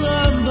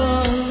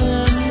tremble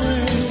and we,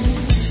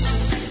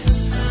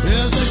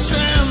 there's a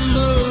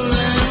tremble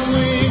and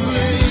we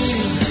bleed.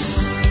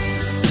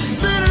 It's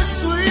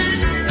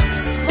bittersweet,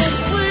 more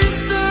sweet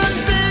than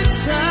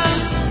bitter,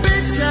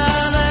 bitter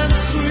than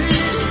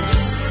sweet.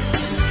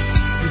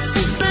 It's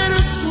a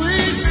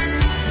bittersweet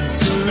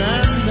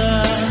surrender.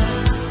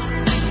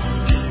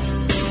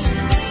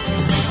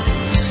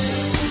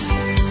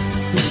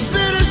 It's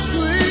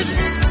bittersweet,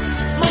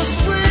 more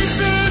sweet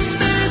than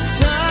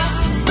bitter,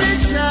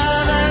 bitter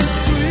than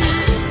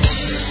sweet.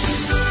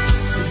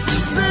 It's a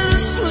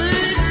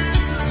bittersweet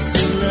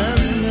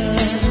surrender.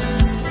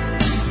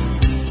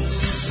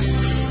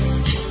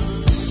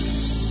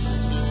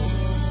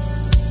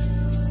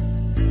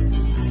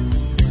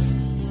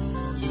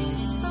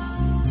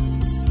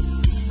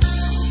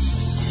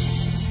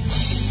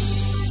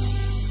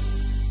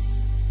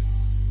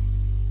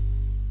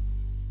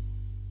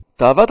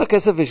 תאוות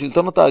הכסף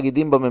ושלטון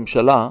התאגידים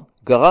בממשלה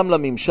גרם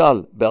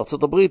לממשל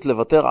בארצות הברית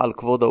לוותר על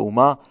כבוד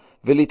האומה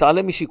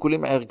ולהתעלם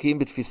משיקולים ערכיים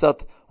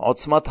בתפיסת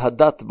עוצמת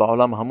הדת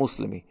בעולם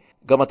המוסלמי.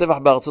 גם הטבח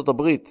בארצות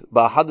הברית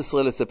ב-11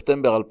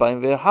 לספטמבר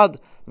 2001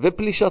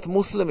 ופלישת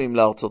מוסלמים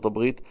לארצות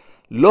הברית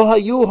לא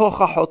היו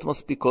הוכחות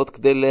מספיקות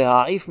כדי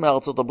להעיף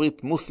מארצות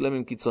הברית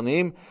מוסלמים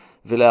קיצוניים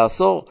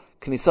ולאסור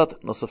כניסת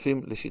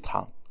נוספים לשטחה.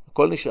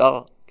 הכל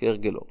נשאר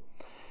כהרגלו.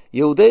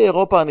 יהודי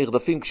אירופה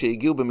הנרדפים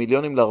כשהגיעו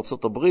במיליונים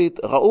לארצות הברית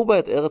ראו בה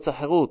את ארץ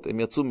החירות. הם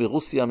יצאו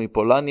מרוסיה,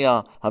 מפולניה,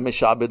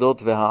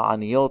 המשעבדות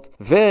והעניות,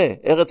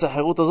 וארץ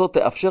החירות הזאת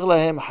תאפשר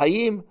להם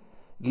חיים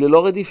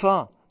ללא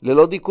רדיפה,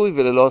 ללא דיכוי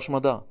וללא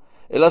השמדה.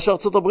 אלא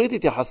שארצות הברית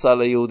התייחסה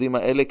ליהודים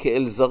האלה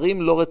כאל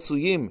זרים לא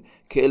רצויים,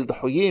 כאל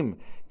דחויים,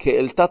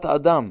 כאל תת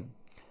אדם.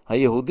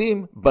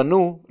 היהודים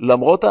בנו,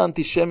 למרות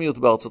האנטישמיות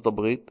בארצות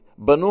הברית,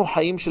 בנו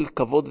חיים של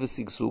כבוד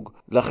וסגסוג.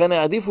 לכן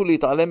העדיפו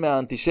להתעלם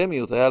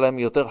מהאנטישמיות, היה להם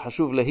יותר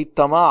חשוב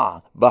להיטמע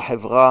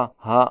בחברה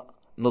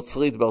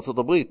הנוצרית בארצות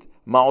הברית,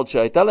 מה עוד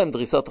שהייתה להם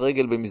דריסת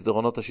רגל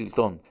במסדרונות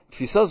השלטון.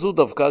 תפיסה זו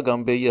דווקא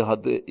גם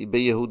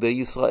ביהודי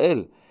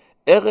ישראל.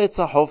 ארץ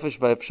החופש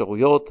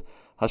והאפשרויות,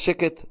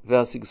 השקט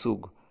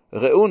והסגסוג.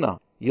 ראונה,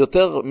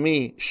 יותר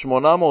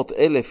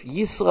מ-800,000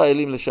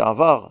 ישראלים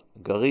לשעבר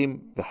גרים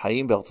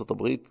וחיים בארצות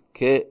הברית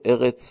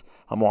כארץ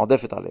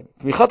המועדפת עליהם.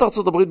 תמיכת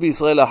ארצות הברית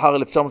בישראל לאחר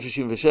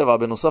 1967,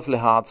 בנוסף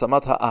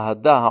להעצמת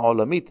האהדה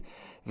העולמית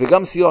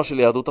וגם סיוע של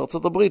יהדות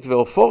ארצות הברית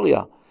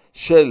ואופוריה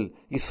של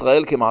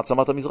ישראל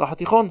כמעצמת המזרח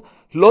התיכון,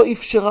 לא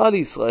אפשרה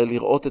לישראל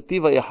לראות את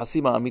טיב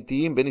היחסים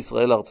האמיתיים בין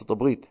ישראל לארצות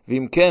הברית,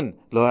 ואם כן,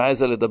 לא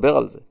העזה לדבר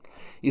על זה.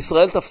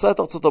 ישראל תפסה את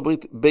ארצות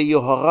הברית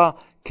ביוהרה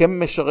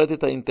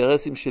כמשרתת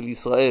האינטרסים של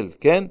ישראל.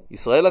 כן,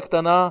 ישראל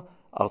הקטנה,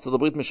 ארצות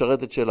הברית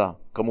משרתת שלה.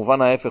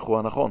 כמובן ההפך הוא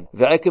הנכון.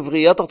 ועקב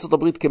ראיית ארצות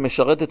הברית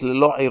כמשרתת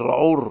ללא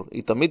ערעור,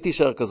 היא תמיד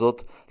תישאר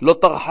כזאת, לא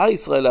טרחה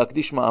ישראל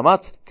להקדיש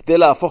מאמץ כדי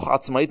להפוך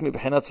עצמאית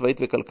מבחינה צבאית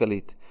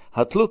וכלכלית.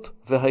 התלות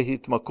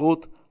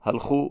וההתמכרות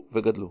הלכו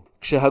וגדלו.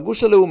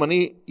 כשהגוש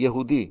הלאומני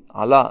יהודי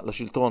עלה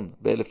לשלטון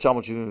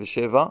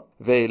ב-1977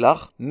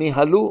 ואילך,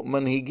 ניהלו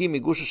מנהיגים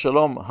מגוש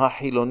השלום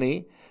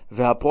החילוני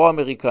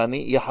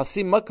והפרו-אמריקני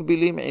יחסים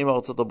מקבילים עם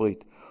ארצות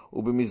הברית.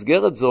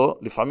 ובמסגרת זו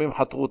לפעמים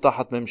חתרו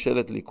תחת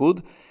ממשלת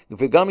ליכוד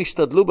וגם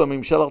השתדלו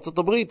בממשל ארצות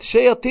הברית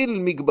שיטיל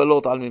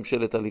מגבלות על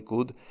ממשלת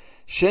הליכוד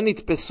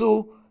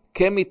שנתפסו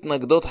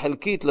כמתנגדות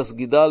חלקית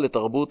לסגידה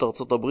לתרבות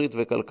ארצות הברית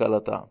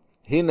וכלכלתה.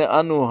 הנה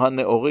אנו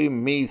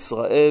הנאורים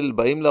מישראל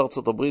באים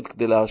לארצות הברית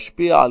כדי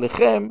להשפיע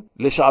עליכם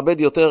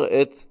לשעבד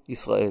יותר את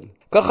ישראל.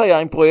 כך היה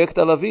עם פרויקט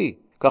הלוי,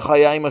 כך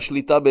היה עם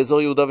השליטה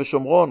באזור יהודה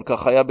ושומרון,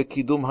 כך היה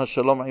בקידום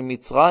השלום עם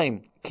מצרים,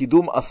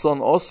 קידום אסון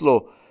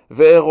אוסלו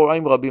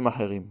ואירועים רבים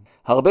אחרים.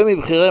 הרבה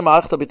מבחירי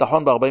מערכת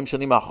הביטחון ב-40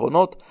 שנים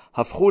האחרונות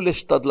הפכו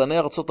לשתדלני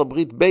ארצות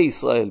הברית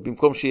בישראל,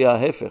 במקום שיהיה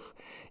ההפך.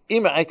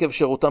 אם עקב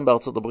שירותם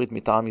בארצות הברית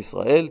מטעם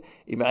ישראל,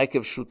 אם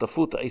עקב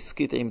שותפות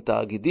עסקית עם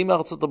תאגידים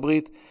מארצות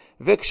הברית,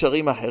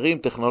 וקשרים אחרים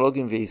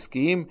טכנולוגיים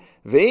ועסקיים,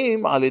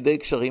 ואם על ידי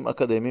קשרים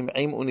אקדמיים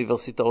עם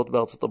אוניברסיטאות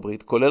בארצות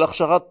הברית, כולל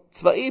הכשרה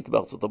צבאית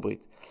בארצות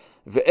הברית.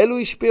 ואלו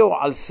השפיעו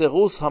על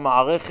סירוס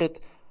המערכת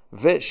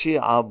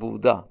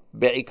ושיעבודה,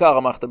 בעיקר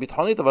המערכת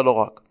הביטחונית, אבל לא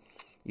רק.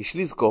 יש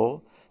לזכור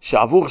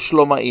שעבור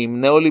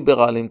שלומאים,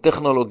 נאו-ליברלים,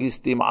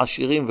 טכנולוגיסטים,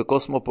 עשירים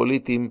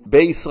וקוסמופוליטים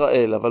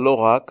בישראל, אבל לא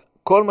רק,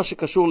 כל מה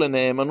שקשור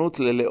לנאמנות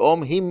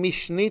ללאום היא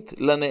משנית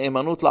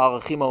לנאמנות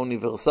לערכים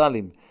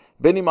האוניברסליים,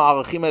 בין אם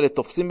הערכים האלה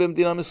תופסים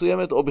במדינה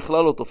מסוימת או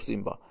בכלל לא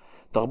תופסים בה.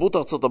 תרבות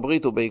ארצות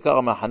הברית ובעיקר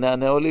המחנה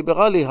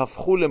הנאו-ליברלי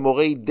הפכו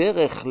למורי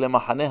דרך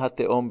למחנה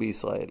התאום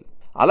בישראל.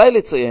 עליי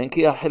לציין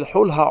כי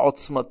החלחול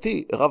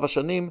העוצמתי רב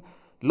השנים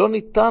לא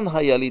ניתן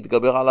היה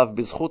להתגבר עליו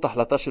בזכות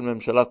החלטה של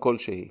ממשלה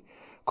כלשהי.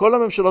 כל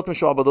הממשלות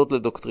משועבדות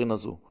לדוקטרינה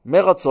זו.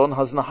 מרצון,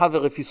 הזנחה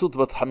ורפיסות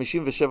בת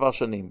 57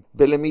 שנים.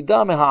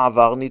 בלמידה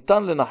מהעבר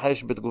ניתן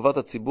לנחש בתגובת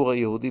הציבור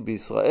היהודי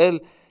בישראל,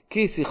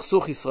 כי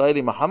סכסוך ישראל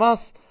עם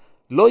החמאס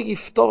לא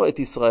יפתור את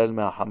ישראל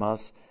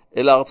מהחמאס,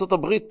 אלא ארצות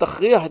הברית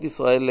תכריח את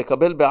ישראל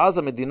לקבל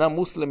בעזה מדינה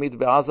מוסלמית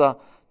בעזה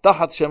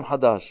תחת שם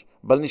חדש.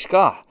 בל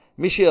נשכח,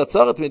 מי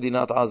שיצר את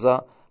מדינת עזה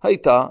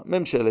הייתה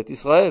ממשלת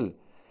ישראל.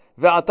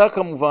 ועתה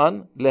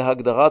כמובן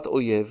להגדרת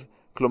אויב,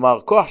 כלומר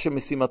כוח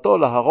שמשימתו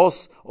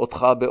להרוס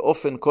אותך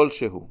באופן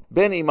כלשהו,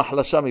 בין אם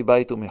החלשה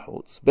מבית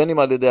ומחוץ, בין אם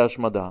על ידי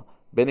השמדה,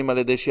 בין אם על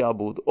ידי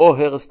שעבוד או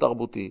הרס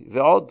תרבותי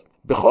ועוד.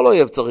 בכל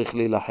אויב צריך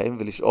להילחם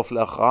ולשאוף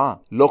להכרעה.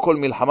 לא כל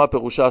מלחמה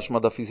פירושה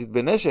השמדה פיזית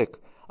בנשק,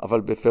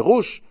 אבל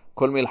בפירוש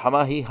כל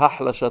מלחמה היא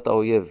החלשת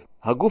האויב.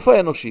 הגוף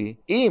האנושי,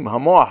 אם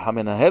המוח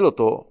המנהל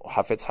אותו או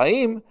חפץ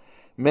חיים,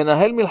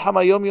 מנהל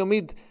מלחמה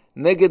יומיומית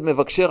נגד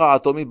מבקשי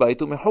רעתו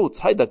מבית ומחוץ,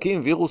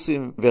 חיידקים,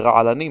 וירוסים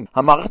ורעלנים.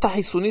 המערכת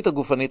החיסונית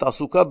הגופנית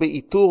עסוקה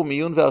באיתור,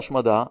 מיון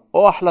והשמדה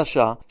או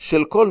החלשה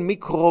של כל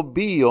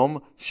מיקרוביום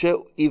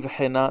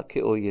שיבחנה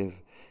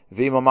כאויב.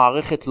 ואם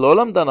המערכת לא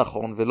למדה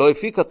נכון ולא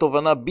הפיקה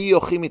תובנה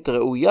ביוכימית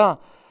ראויה,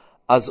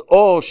 אז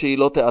או שהיא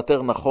לא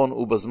תאתר נכון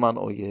ובזמן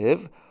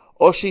אויב,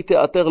 או שהיא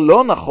תאתר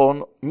לא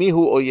נכון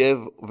מיהו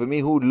אויב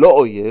ומיהו לא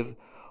אויב,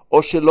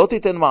 או שלא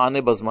תיתן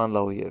מענה בזמן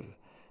לאויב.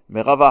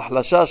 מרב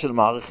ההחלשה של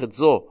מערכת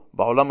זו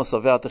בעולם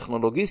השווה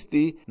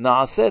הטכנולוגיסטי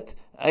נעשית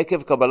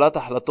עקב קבלת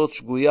החלטות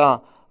שגויה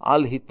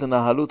על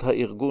התנהלות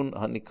הארגון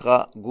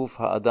הנקרא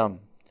גוף האדם.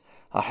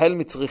 החל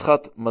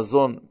מצריכת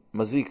מזון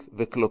מזיק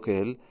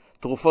וקלוקל,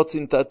 תרופות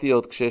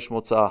סינתטיות כשיש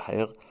מוצא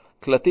אחר,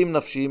 קלטים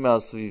נפשיים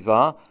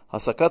מהסביבה,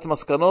 הסקת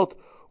מסקנות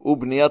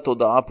ובניית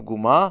תודעה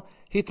פגומה,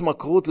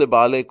 התמכרות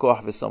לבעלי כוח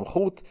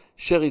וסמכות,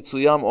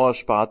 שריצוים או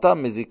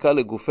השפעתם מזיקה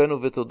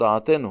לגופנו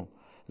ותודעתנו.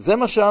 זה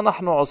מה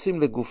שאנחנו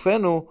עושים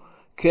לגופנו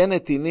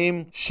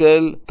כנתינים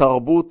של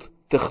תרבות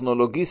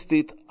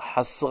טכנולוגיסטית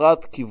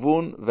חסרת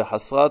כיוון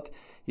וחסרת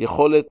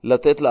יכולת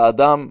לתת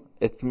לאדם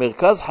את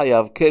מרכז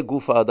חייו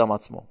כגוף האדם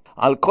עצמו.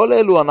 על כל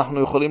אלו אנחנו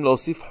יכולים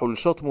להוסיף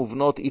חולשות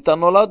מובנות איתן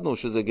נולדנו,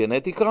 שזה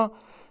גנטיקה,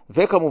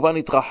 וכמובן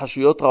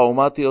התרחשויות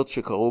טראומטיות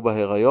שקרו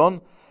בהיריון,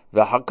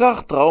 ואחר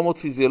כך טראומות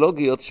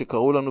פיזיולוגיות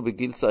שקרו לנו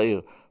בגיל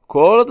צעיר.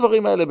 כל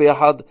הדברים האלה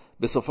ביחד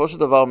בסופו של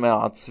דבר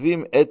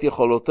מעצבים את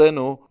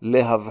יכולותינו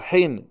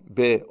להבחין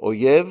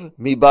באויב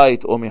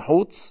מבית או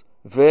מחוץ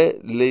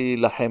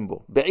ולהילחם בו.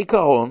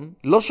 בעיקרון,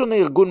 לא שונה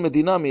ארגון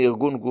מדינה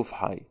מארגון גוף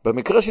חי.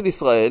 במקרה של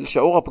ישראל,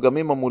 שיעור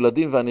הפגמים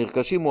המולדים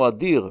והנרכשים הוא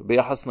אדיר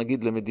ביחס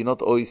נגיד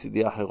למדינות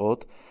OECD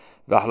אחרות,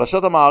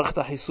 והחלשת המערכת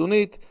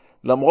החיסונית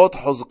למרות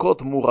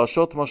חוזקות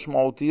מורשות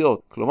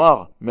משמעותיות.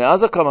 כלומר,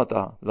 מאז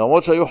הקמתה,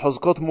 למרות שהיו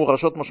חוזקות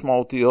מורשות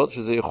משמעותיות,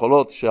 שזה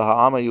יכולות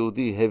שהעם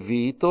היהודי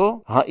הביא איתו,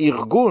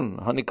 הארגון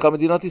הנקרא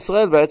מדינת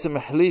ישראל בעצם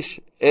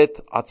החליש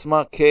את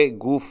עצמה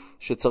כגוף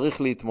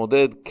שצריך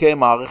להתמודד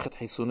כמערכת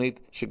חיסונית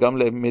שגם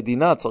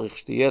למדינה צריך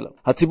שתהיה לה.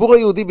 הציבור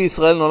היהודי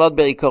בישראל נולד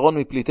בעיקרון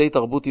מפליטי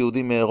תרבות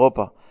יהודים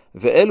מאירופה,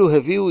 ואלו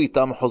הביאו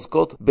איתם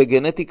חוזקות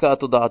בגנטיקה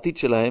התודעתית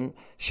שלהם,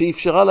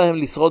 שאפשרה להם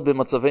לשרוד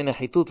במצבי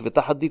נחיתות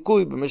ותחת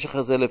דיכוי במשך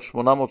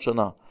 1800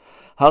 שנה.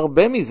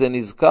 הרבה מזה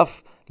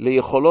נזקף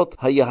ליכולות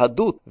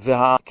היהדות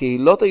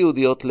והקהילות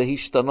היהודיות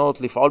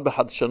להשתנות, לפעול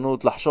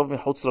בחדשנות, לחשוב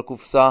מחוץ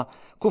לקופסה,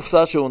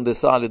 קופסה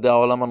שהונדסה על ידי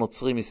העולם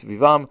הנוצרי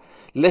מסביבם,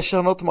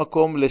 לשנות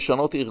מקום,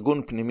 לשנות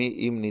ארגון פנימי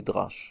אם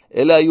נדרש.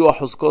 אלה היו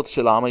החוזקות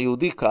של העם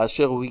היהודי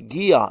כאשר הוא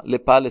הגיע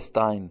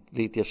לפלסטין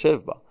להתיישב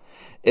בה.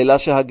 אלא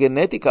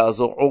שהגנטיקה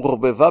הזו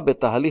עורבבה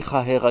בתהליך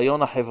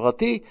ההיריון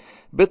החברתי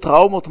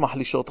בטראומות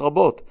מחלישות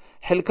רבות.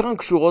 חלקן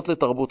קשורות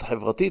לתרבות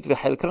חברתית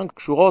וחלקן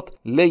קשורות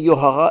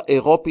ליוהרה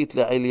אירופית,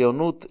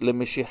 לעליונות,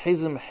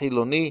 למשיחיזם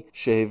חילוני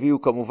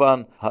שהביאו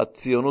כמובן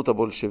הציונות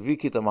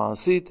הבולשביקית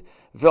המעשית,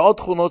 ועוד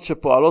תכונות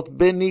שפועלות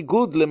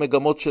בניגוד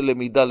למגמות של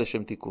למידה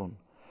לשם תיקון.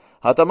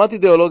 התאמת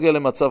אידיאולוגיה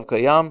למצב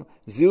קיים,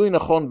 זיהוי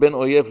נכון בין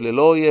אויב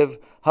ללא אויב,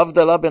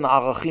 הבדלה בין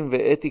ערכים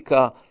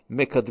ואתיקה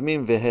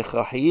מקדמים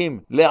והכרחיים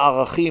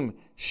לערכים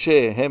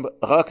שהם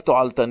רק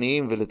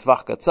תועלתניים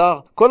ולטווח קצר.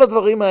 כל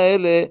הדברים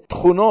האלה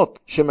תכונות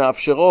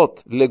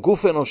שמאפשרות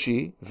לגוף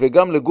אנושי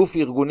וגם לגוף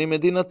ארגוני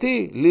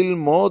מדינתי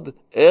ללמוד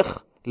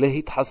איך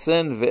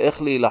להתחסן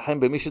ואיך להילחם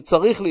במי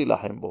שצריך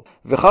להילחם בו.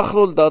 וכך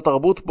נולדה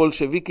תרבות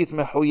בולשביקית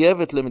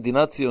מחויבת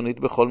למדינה ציונית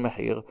בכל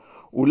מחיר,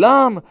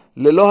 אולם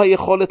ללא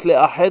היכולת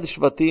לאחד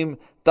שבטים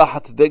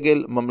תחת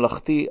דגל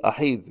ממלכתי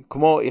אחיד,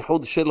 כמו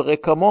איחוד של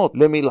רקמות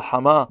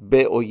למלחמה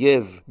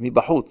באויב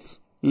מבחוץ.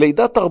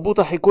 לידת תרבות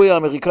החיקוי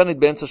האמריקנית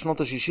באמצע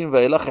שנות ה-60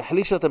 ואילך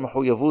החלישה את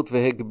המחויבות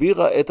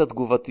והגבירה את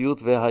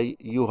התגובתיות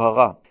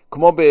והיוהרה.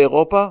 כמו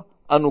באירופה,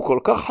 אנו כל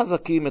כך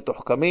חזקים,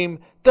 מתוחכמים,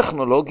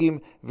 טכנולוגיים,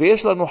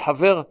 ויש לנו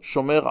חבר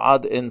שומר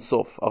עד אין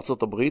סוף,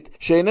 ארצות הברית,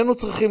 שאיננו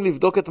צריכים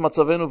לבדוק את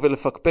מצבנו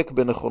ולפקפק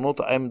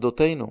בנכונות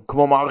עמדותינו,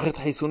 כמו מערכת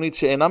חיסונית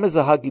שאינה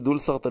מזהה גידול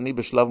סרטני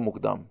בשלב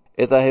מוקדם.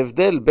 את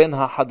ההבדל בין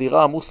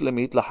החדירה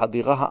המוסלמית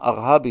לחדירה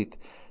הארהבית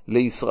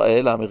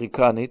לישראל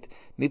האמריקנית,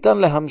 ניתן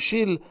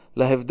להמשיל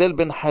להבדל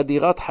בין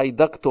חדירת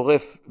חיידק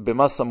טורף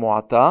במסה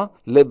מועטה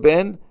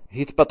לבין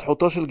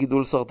התפתחותו של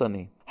גידול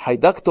סרטני.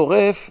 חיידק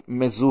טורף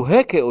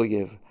מזוהה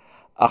כאויב,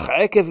 אך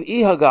עקב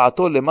אי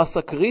הגעתו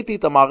למסה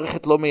קריטית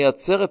המערכת לא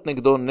מייצרת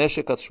נגדו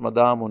נשק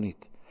השמדה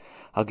המונית.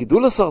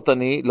 הגידול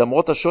הסרטני,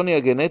 למרות השוני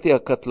הגנטי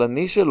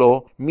הקטלני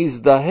שלו,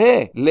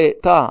 מזדהה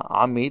לתא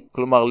עמית,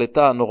 כלומר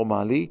לתא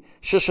נורמלי,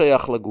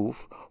 ששייך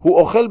לגוף, הוא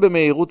אוכל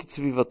במהירות את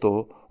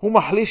סביבתו, הוא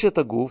מחליש את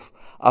הגוף,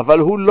 אבל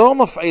הוא לא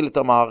מפעיל את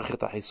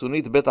המערכת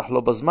החיסונית, בטח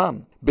לא בזמן.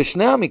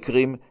 בשני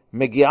המקרים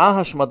מגיעה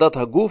השמדת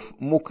הגוף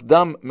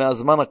מוקדם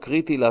מהזמן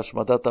הקריטי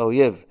להשמדת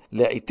האויב.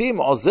 לעתים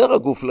עוזר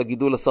הגוף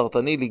לגידול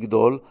הסרטני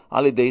לגדול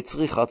על ידי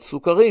צריכת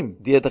סוכרים.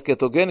 דיאטה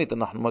קטוגנית,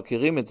 אנחנו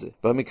מכירים את זה.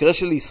 במקרה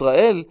של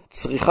ישראל,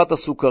 צריכת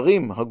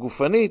הסוכרים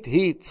הגופנית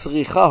היא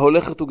צריכה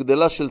הולכת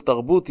וגדלה של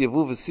תרבות,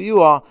 יבוא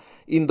וסיוע,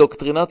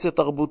 אינדוקטרינציה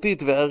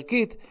תרבותית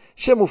וערכית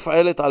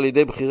שמופעלת על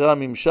ידי בכירי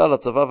הממשל,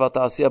 הצבא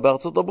והתעשייה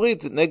בארצות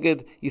הברית נגד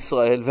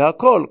ישראל,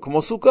 והכל,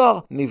 כמו סוכר,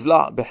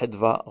 נבלע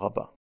בחדווה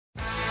רבה.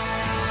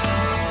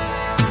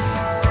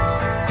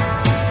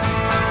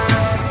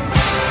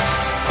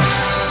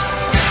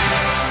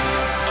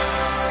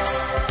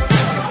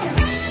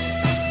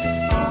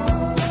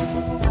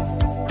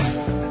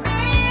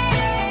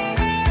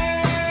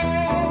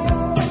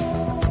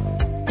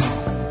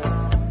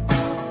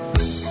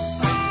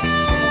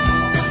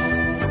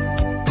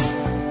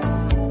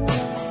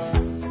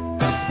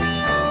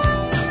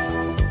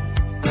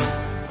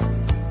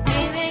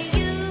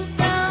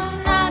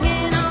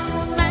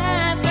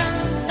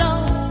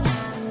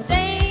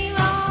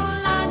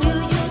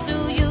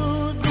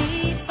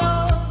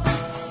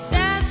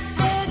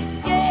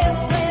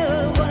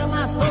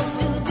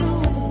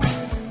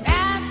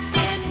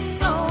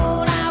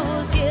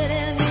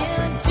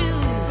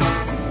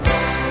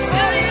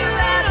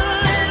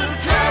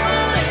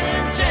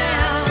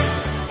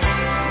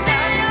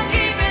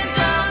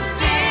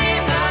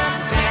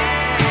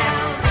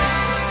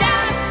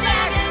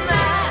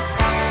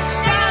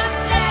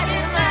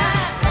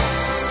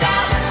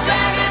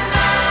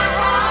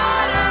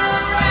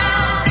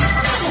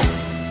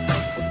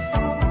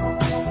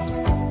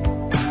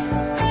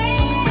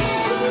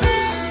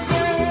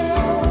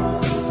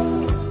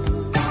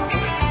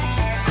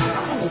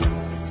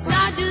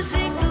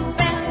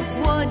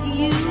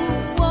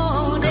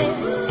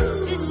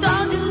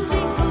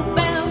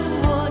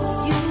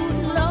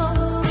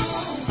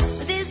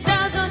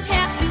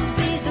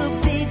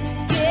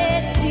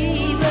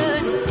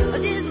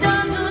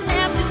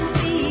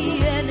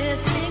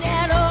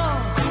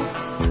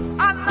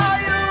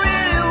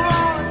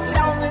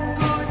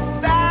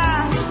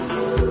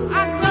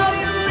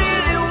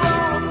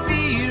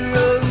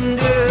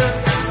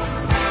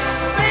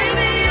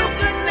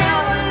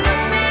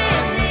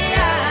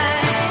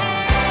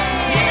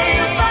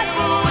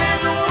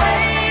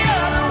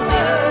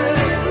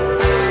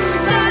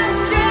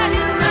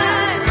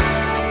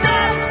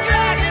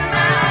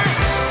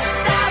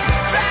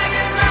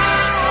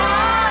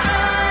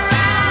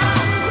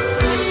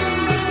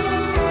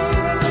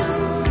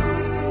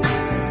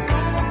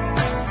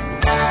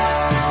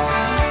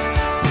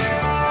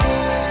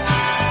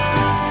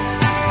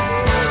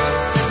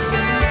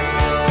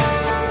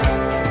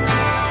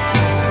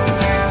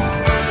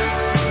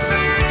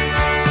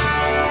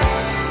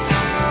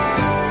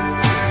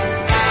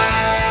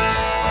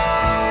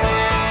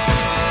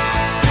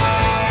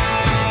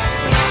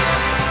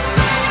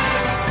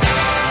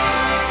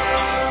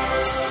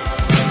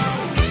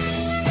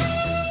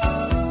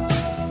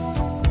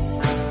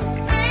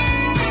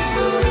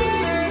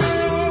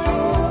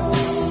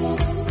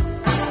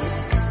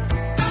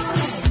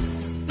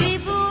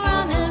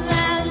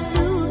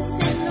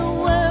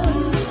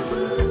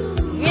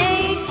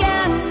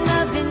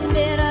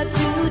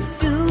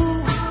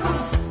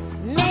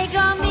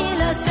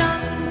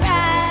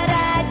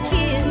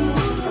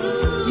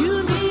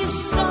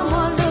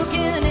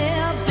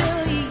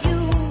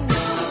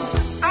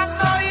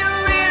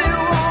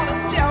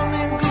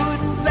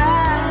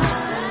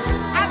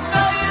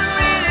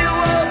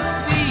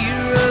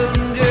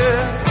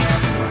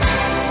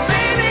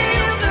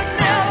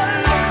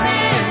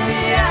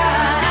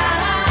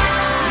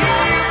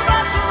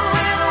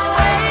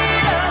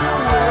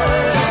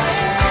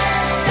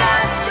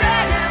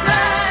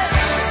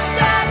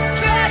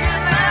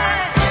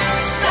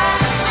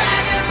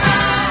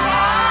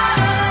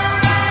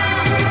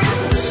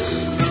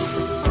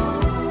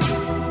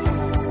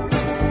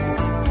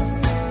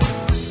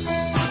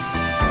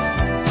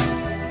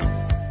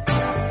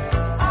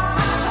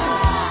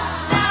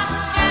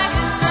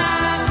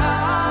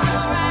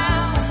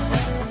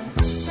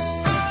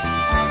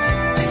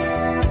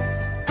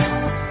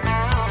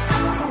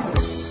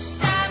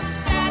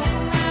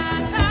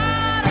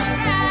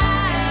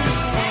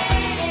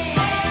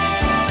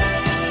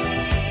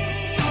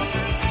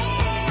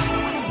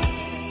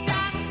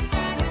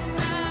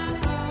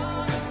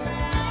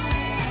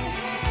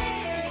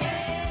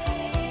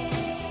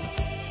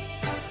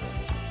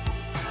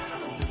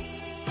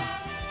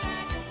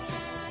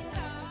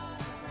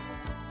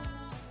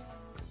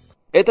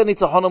 את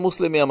הניצחון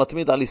המוסלמי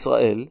המתמיד על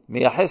ישראל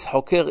מייחס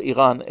חוקר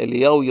איראן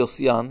אליהו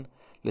יוסיאן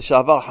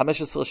לשעבר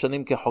 15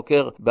 שנים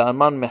כחוקר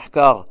באמן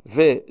מחקר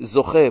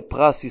וזוכה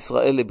פרס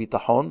ישראל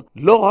לביטחון,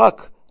 לא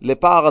רק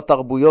לפער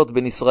התרבויות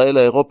בין ישראל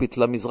האירופית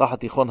למזרח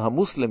התיכון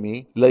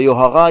המוסלמי,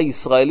 ליוהרה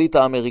הישראלית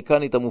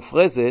האמריקנית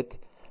המופרזת,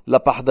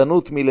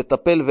 לפחדנות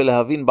מלטפל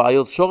ולהבין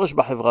בעיות שורש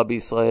בחברה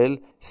בישראל,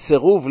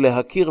 סירוב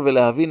להכיר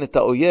ולהבין את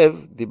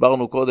האויב,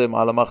 דיברנו קודם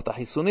על המערכת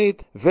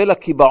החיסונית,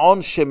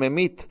 ולקיבעון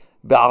שממית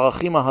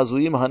בערכים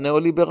ההזויים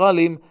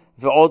הנאו-ליברליים,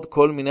 ועוד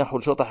כל מיני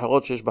חולשות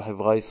אחרות שיש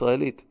בחברה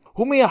הישראלית.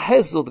 הוא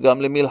מייחס זאת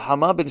גם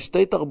למלחמה בין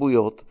שתי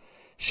תרבויות,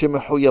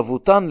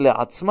 שמחויבותן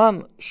לעצמן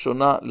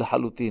שונה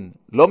לחלוטין.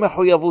 לא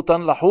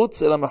מחויבותן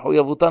לחוץ, אלא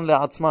מחויבותן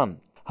לעצמן.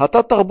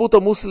 התת תרבות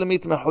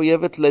המוסלמית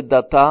מחויבת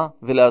לדתה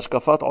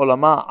ולהשקפת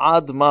עולמה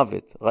עד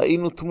מוות.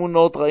 ראינו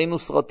תמונות, ראינו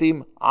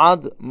סרטים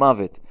עד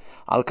מוות.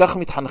 על כך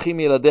מתחנכים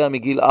ילדיה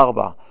מגיל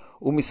 4,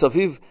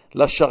 ומסביב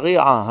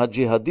לשריעה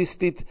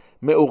הג'יהדיסטית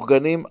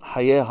מאורגנים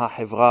חיי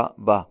החברה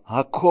בה.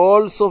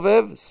 הכל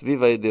סובב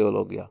סביב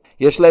האידיאולוגיה.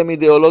 יש להם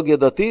אידיאולוגיה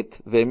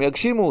דתית, והם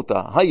יגשימו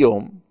אותה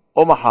היום,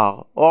 או מחר,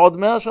 או עוד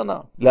 100 שנה.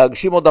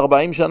 להגשים עוד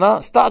 40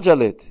 שנה,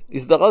 סטאג'לט,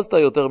 הזדרזת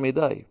יותר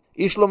מדי.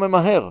 איש לא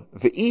ממהר,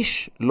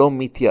 ואיש לא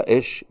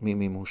מתייאש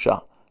ממימושה.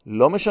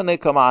 לא משנה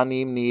כמה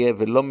עניים נהיה,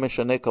 ולא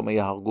משנה כמה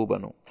יהרגו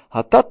בנו.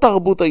 התת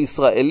תרבות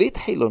הישראלית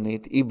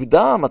חילונית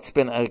איבדה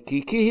מצפן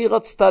ערכי, כי היא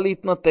רצתה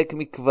להתנתק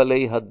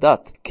מכבלי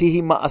הדת, כי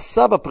היא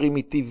מאסה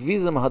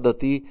בפרימיטיביזם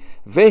הדתי,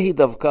 והיא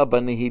דווקא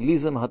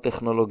בניהיליזם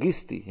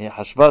הטכנולוגיסטי. היא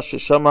חשבה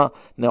ששמה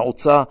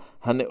נעוצה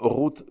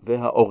הנאורות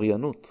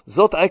והאוריינות.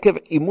 זאת עקב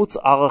אימוץ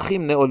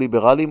ערכים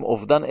נאו-ליברליים,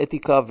 אובדן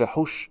אתיקה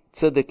וחוש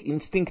צדק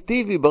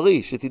אינסטינקטיבי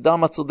בריא, שתדע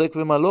מה צודק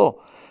ומה לא.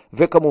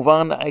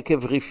 וכמובן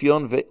עקב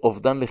רפיון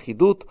ואובדן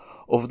לכידות,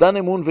 אובדן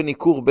אמון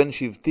וניקור בין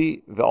שבטי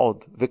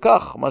ועוד.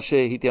 וכך, מה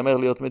שהתיימר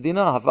להיות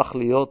מדינה, הפך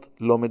להיות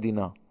לא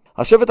מדינה.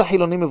 השבט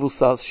החילוני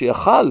מבוסס,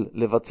 שיכל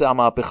לבצע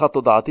מהפכה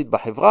תודעתית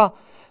בחברה,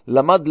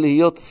 למד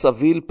להיות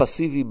סביל,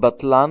 פסיבי,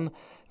 בטלן,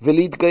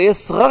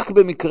 ולהתגייס רק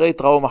במקרי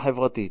טראומה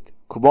חברתית,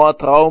 כמו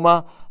הטראומה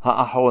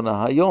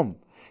האחרונה היום.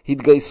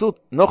 התגייסות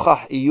נוכח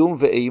איום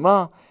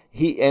ואימה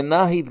היא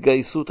אינה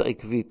התגייסות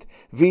עקבית,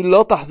 והיא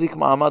לא תחזיק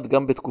מעמד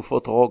גם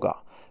בתקופות רוגע,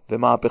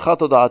 ומהפכה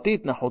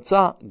תודעתית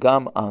נחוצה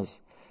גם אז.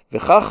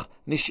 וכך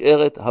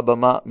נשארת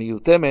הבמה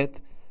מיותמת,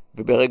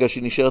 וברגע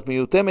שהיא נשארת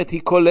מיותמת,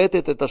 היא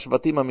קולטת את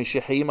השבטים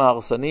המשיחיים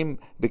ההרסנים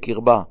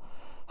בקרבה.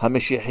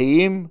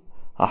 המשיחיים,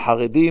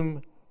 החרדים,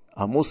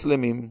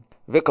 המוסלמים,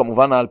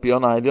 וכמובן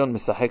האלפיון העליון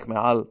משחק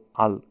מעל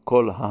על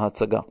כל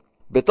ההצגה.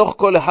 בתוך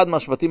כל אחד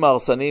מהשבטים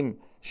ההרסנים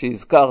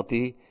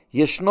שהזכרתי,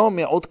 ישנו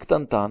מיעוט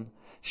קטנטן,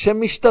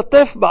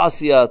 שמשתתף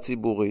בעשייה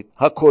הציבורית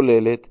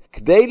הכוללת,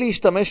 כדי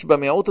להשתמש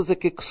במיעוט הזה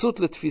ככסות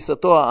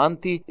לתפיסתו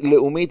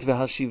האנטי-לאומית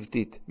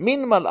והשבטית.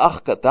 מין מלאך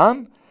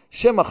קטן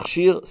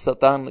שמכשיר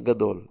שטן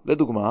גדול.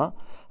 לדוגמה,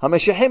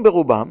 המשיחים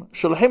ברובם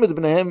שולחים את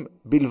בניהם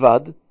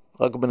בלבד,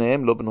 רק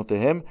בניהם לא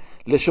בנותיהם,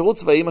 לשירות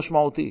צבאי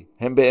משמעותי.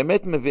 הם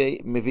באמת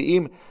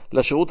מביאים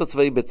לשירות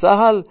הצבאי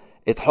בצהל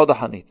את חוד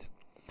החנית.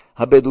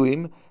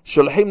 הבדואים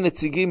שולחים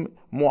נציגים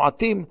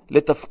מועטים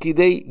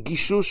לתפקידי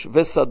גישוש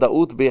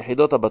וסדאות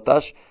ביחידות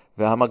הבט"ש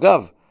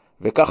והמג"ב,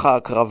 וככה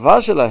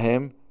הקרבה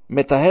שלהם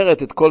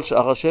מטהרת את כל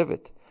שאר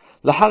השבט.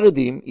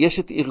 לחרדים יש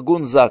את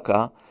ארגון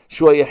זקה,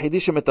 שהוא היחידי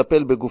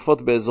שמטפל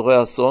בגופות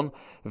באזורי אסון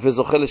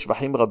וזוכה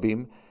לשבחים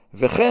רבים,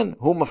 וכן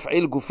הוא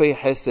מפעיל גופי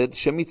חסד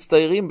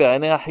שמצטיירים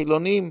בעיני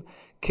החילונים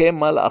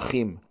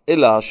כמלאכים.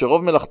 אלא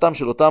שרוב מלאכתם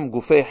של אותם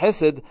גופי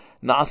חסד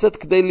נעשית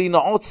כדי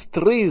לנעוץ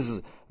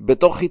טריז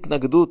בתוך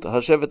התנגדות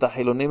השבט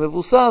החילוני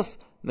מבוסס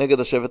נגד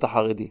השבט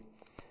החרדי.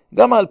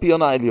 גם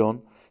האלפיון העליון,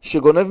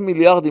 שגונב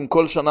מיליארדים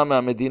כל שנה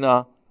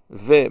מהמדינה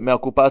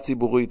ומהקופה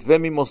הציבורית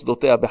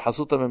וממוסדותיה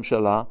בחסות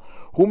הממשלה,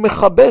 הוא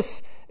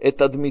מחבס את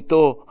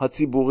תדמיתו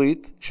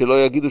הציבורית,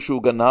 שלא יגידו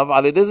שהוא גנב,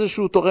 על ידי זה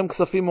שהוא תורם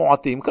כספים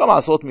מועטים, כמה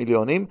עשרות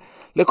מיליונים,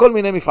 לכל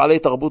מיני מפעלי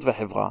תרבות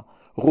וחברה.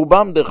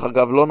 רובם דרך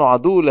אגב לא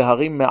נועדו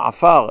להרים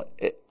מעפר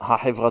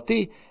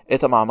החברתי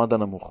את המעמד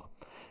הנמוך.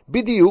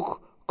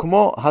 בדיוק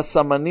כמו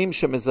הסמנים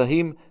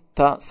שמזהים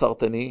תא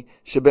סרטני,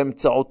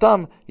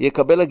 שבאמצעותם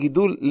יקבל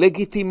הגידול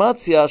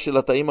לגיטימציה של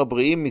התאים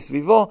הבריאים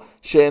מסביבו,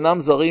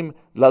 שאינם זרים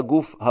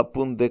לגוף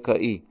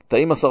הפונדקאי.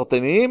 תאים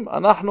הסרטניים,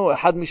 אנחנו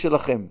אחד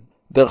משלכם.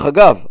 דרך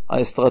אגב,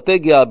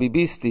 האסטרטגיה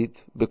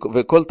הביביסטית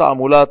וכל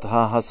תעמולת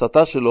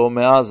ההסתה שלו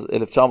מאז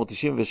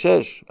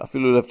 1996,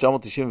 אפילו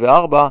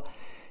 1994,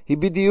 היא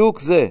בדיוק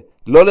זה,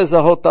 לא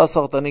לזהות תא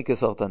סרטני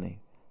כסרטני.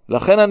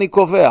 לכן אני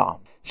קובע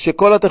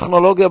שכל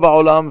הטכנולוגיה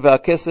בעולם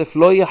והכסף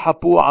לא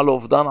יחפו על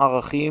אובדן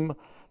ערכים,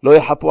 לא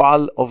יחפו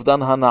על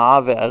אובדן הנאה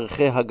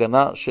וערכי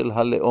הגנה של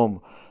הלאום,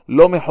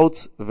 לא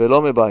מחוץ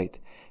ולא מבית.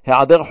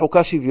 היעדר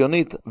חוקה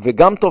שוויונית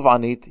וגם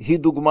תובענית היא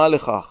דוגמה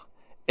לכך.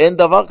 אין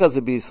דבר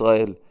כזה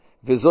בישראל,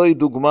 וזוהי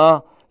דוגמה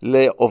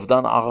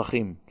לאובדן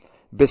ערכים.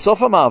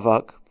 בסוף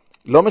המאבק,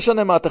 לא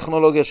משנה מה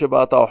הטכנולוגיה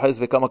שבה אתה אוחז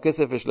וכמה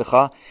כסף יש לך,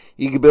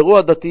 יגברו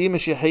הדתיים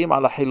משיחיים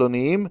על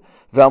החילוניים,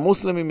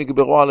 והמוסלמים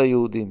יגברו על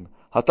היהודים.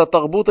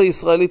 התרבות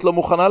הישראלית לא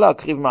מוכנה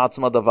להקריב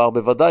מעצמה דבר,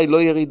 בוודאי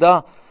לא ירידה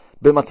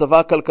במצבה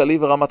הכלכלי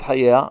ורמת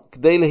חייה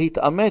כדי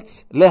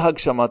להתאמץ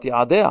להגשמת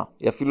יעדיה.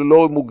 היא אפילו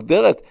לא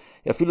מוגדרת,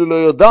 היא אפילו לא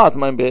יודעת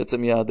מה הם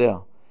בעצם יעדיה.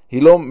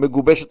 היא לא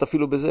מגובשת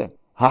אפילו בזה.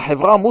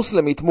 החברה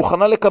המוסלמית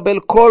מוכנה לקבל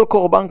כל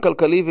קורבן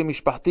כלכלי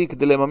ומשפחתי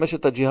כדי לממש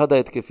את הג'יהאד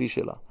ההתקפי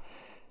שלה.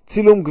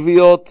 צילום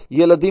גוויות,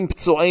 ילדים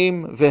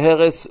פצועים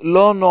והרס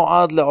לא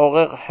נועד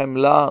לעורר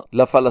חמלה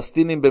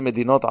לפלסטינים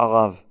במדינות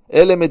ערב.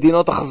 אלה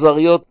מדינות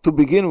אכזריות to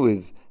begin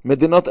with.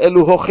 מדינות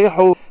אלו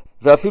הוכיחו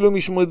ואפילו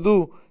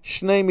משמדו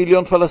 2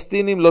 מיליון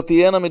פלסטינים, לא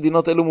תהיינה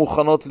מדינות אלו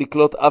מוכנות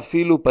לקלוט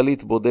אפילו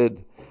פליט בודד.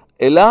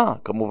 אלא,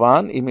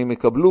 כמובן, אם הם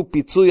יקבלו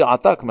פיצוי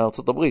עתק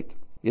מארצות הברית.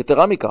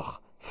 יתרה מכך,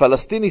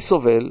 פלסטיני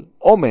סובל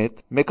או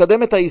מת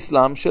מקדם את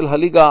האסלאם של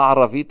הליגה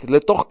הערבית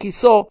לתוך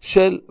כיסו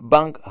של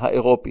בנק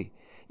האירופי.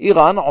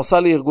 איראן עושה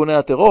לארגוני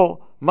הטרור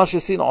מה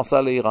שסין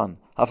עושה לאיראן.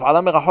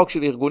 הפעלה מרחוק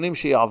של ארגונים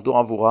שיעבדו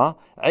עבורה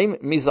עם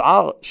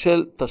מזער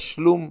של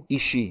תשלום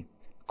אישי.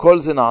 כל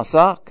זה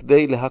נעשה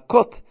כדי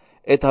להכות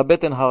את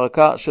הבטן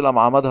הרכה של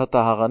המעמד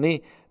הטהרני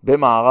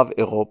במערב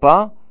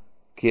אירופה,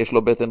 כי יש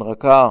לו בטן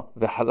רכה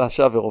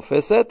וחלשה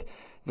ורופסת,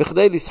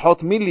 וכדי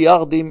לסחוט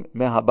מיליארדים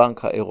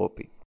מהבנק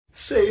האירופי.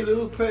 Say a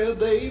little prayer,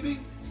 baby,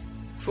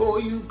 before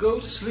you go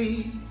to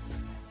sleep.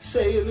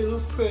 Say a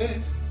little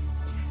prayer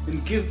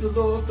and give the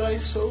Lord thy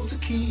soul to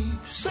keep.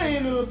 Say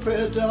a little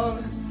prayer,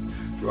 darling,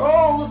 for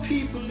all the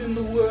people in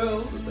the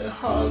world, that their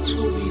hearts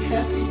will be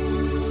happy,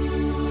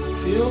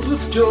 filled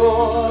with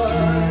joy.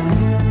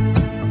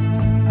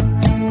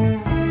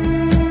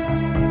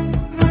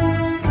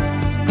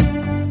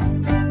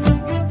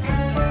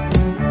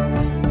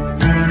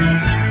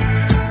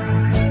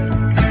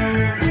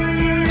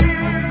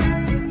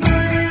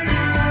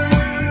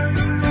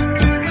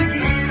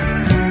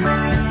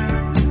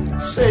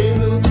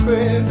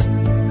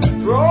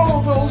 For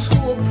all those who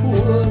are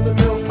poor, that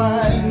they'll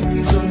find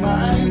peace of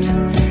mind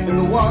in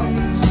the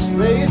ones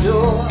they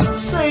adore.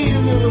 Say a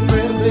little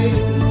prayer,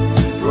 baby.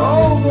 For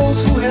all those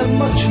who have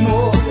much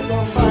more, that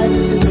they'll find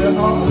it in their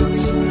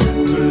hearts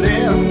to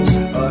lend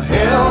a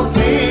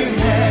helping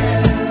hand.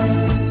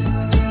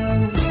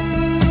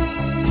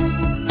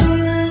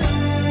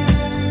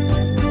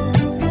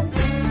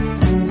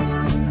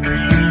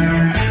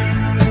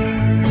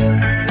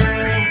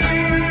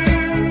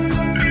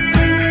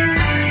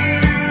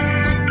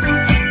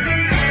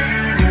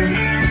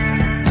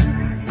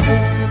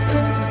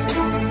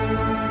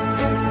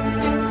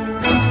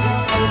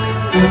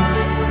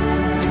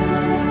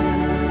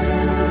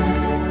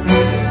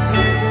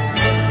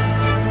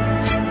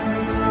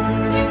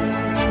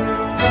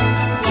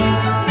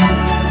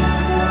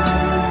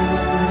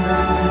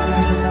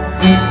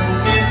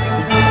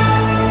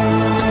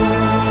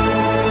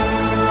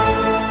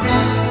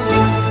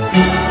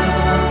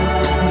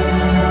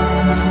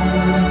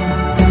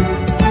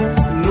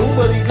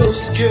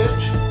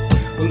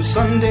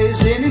 Sundays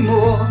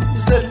anymore.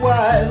 Is that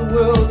why the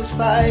world is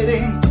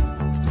fighting,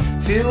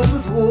 filled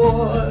with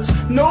wars?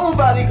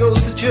 Nobody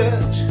goes to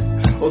church.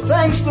 Oh,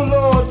 thanks the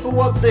Lord for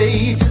what they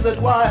eat. Is that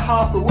why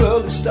half the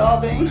world is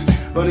starving,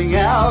 running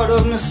out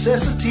of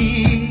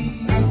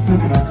necessities?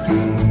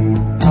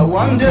 I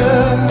wonder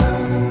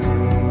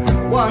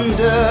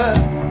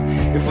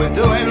if we're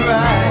doing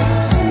right.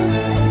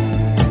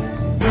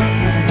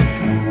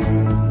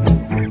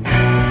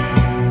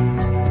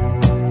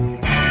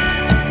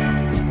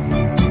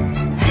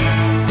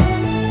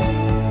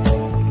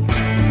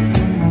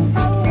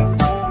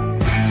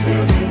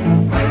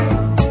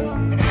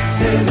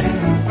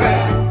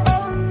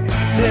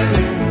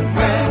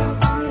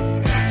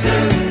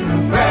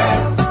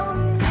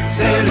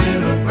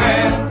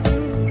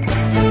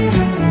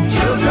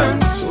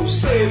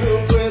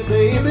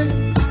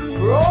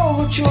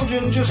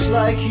 Just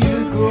like you,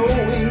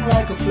 growing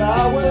like a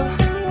flower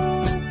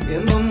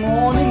in the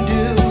morning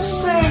dew.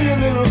 Say a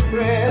little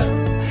prayer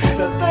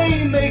that they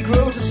may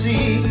grow to see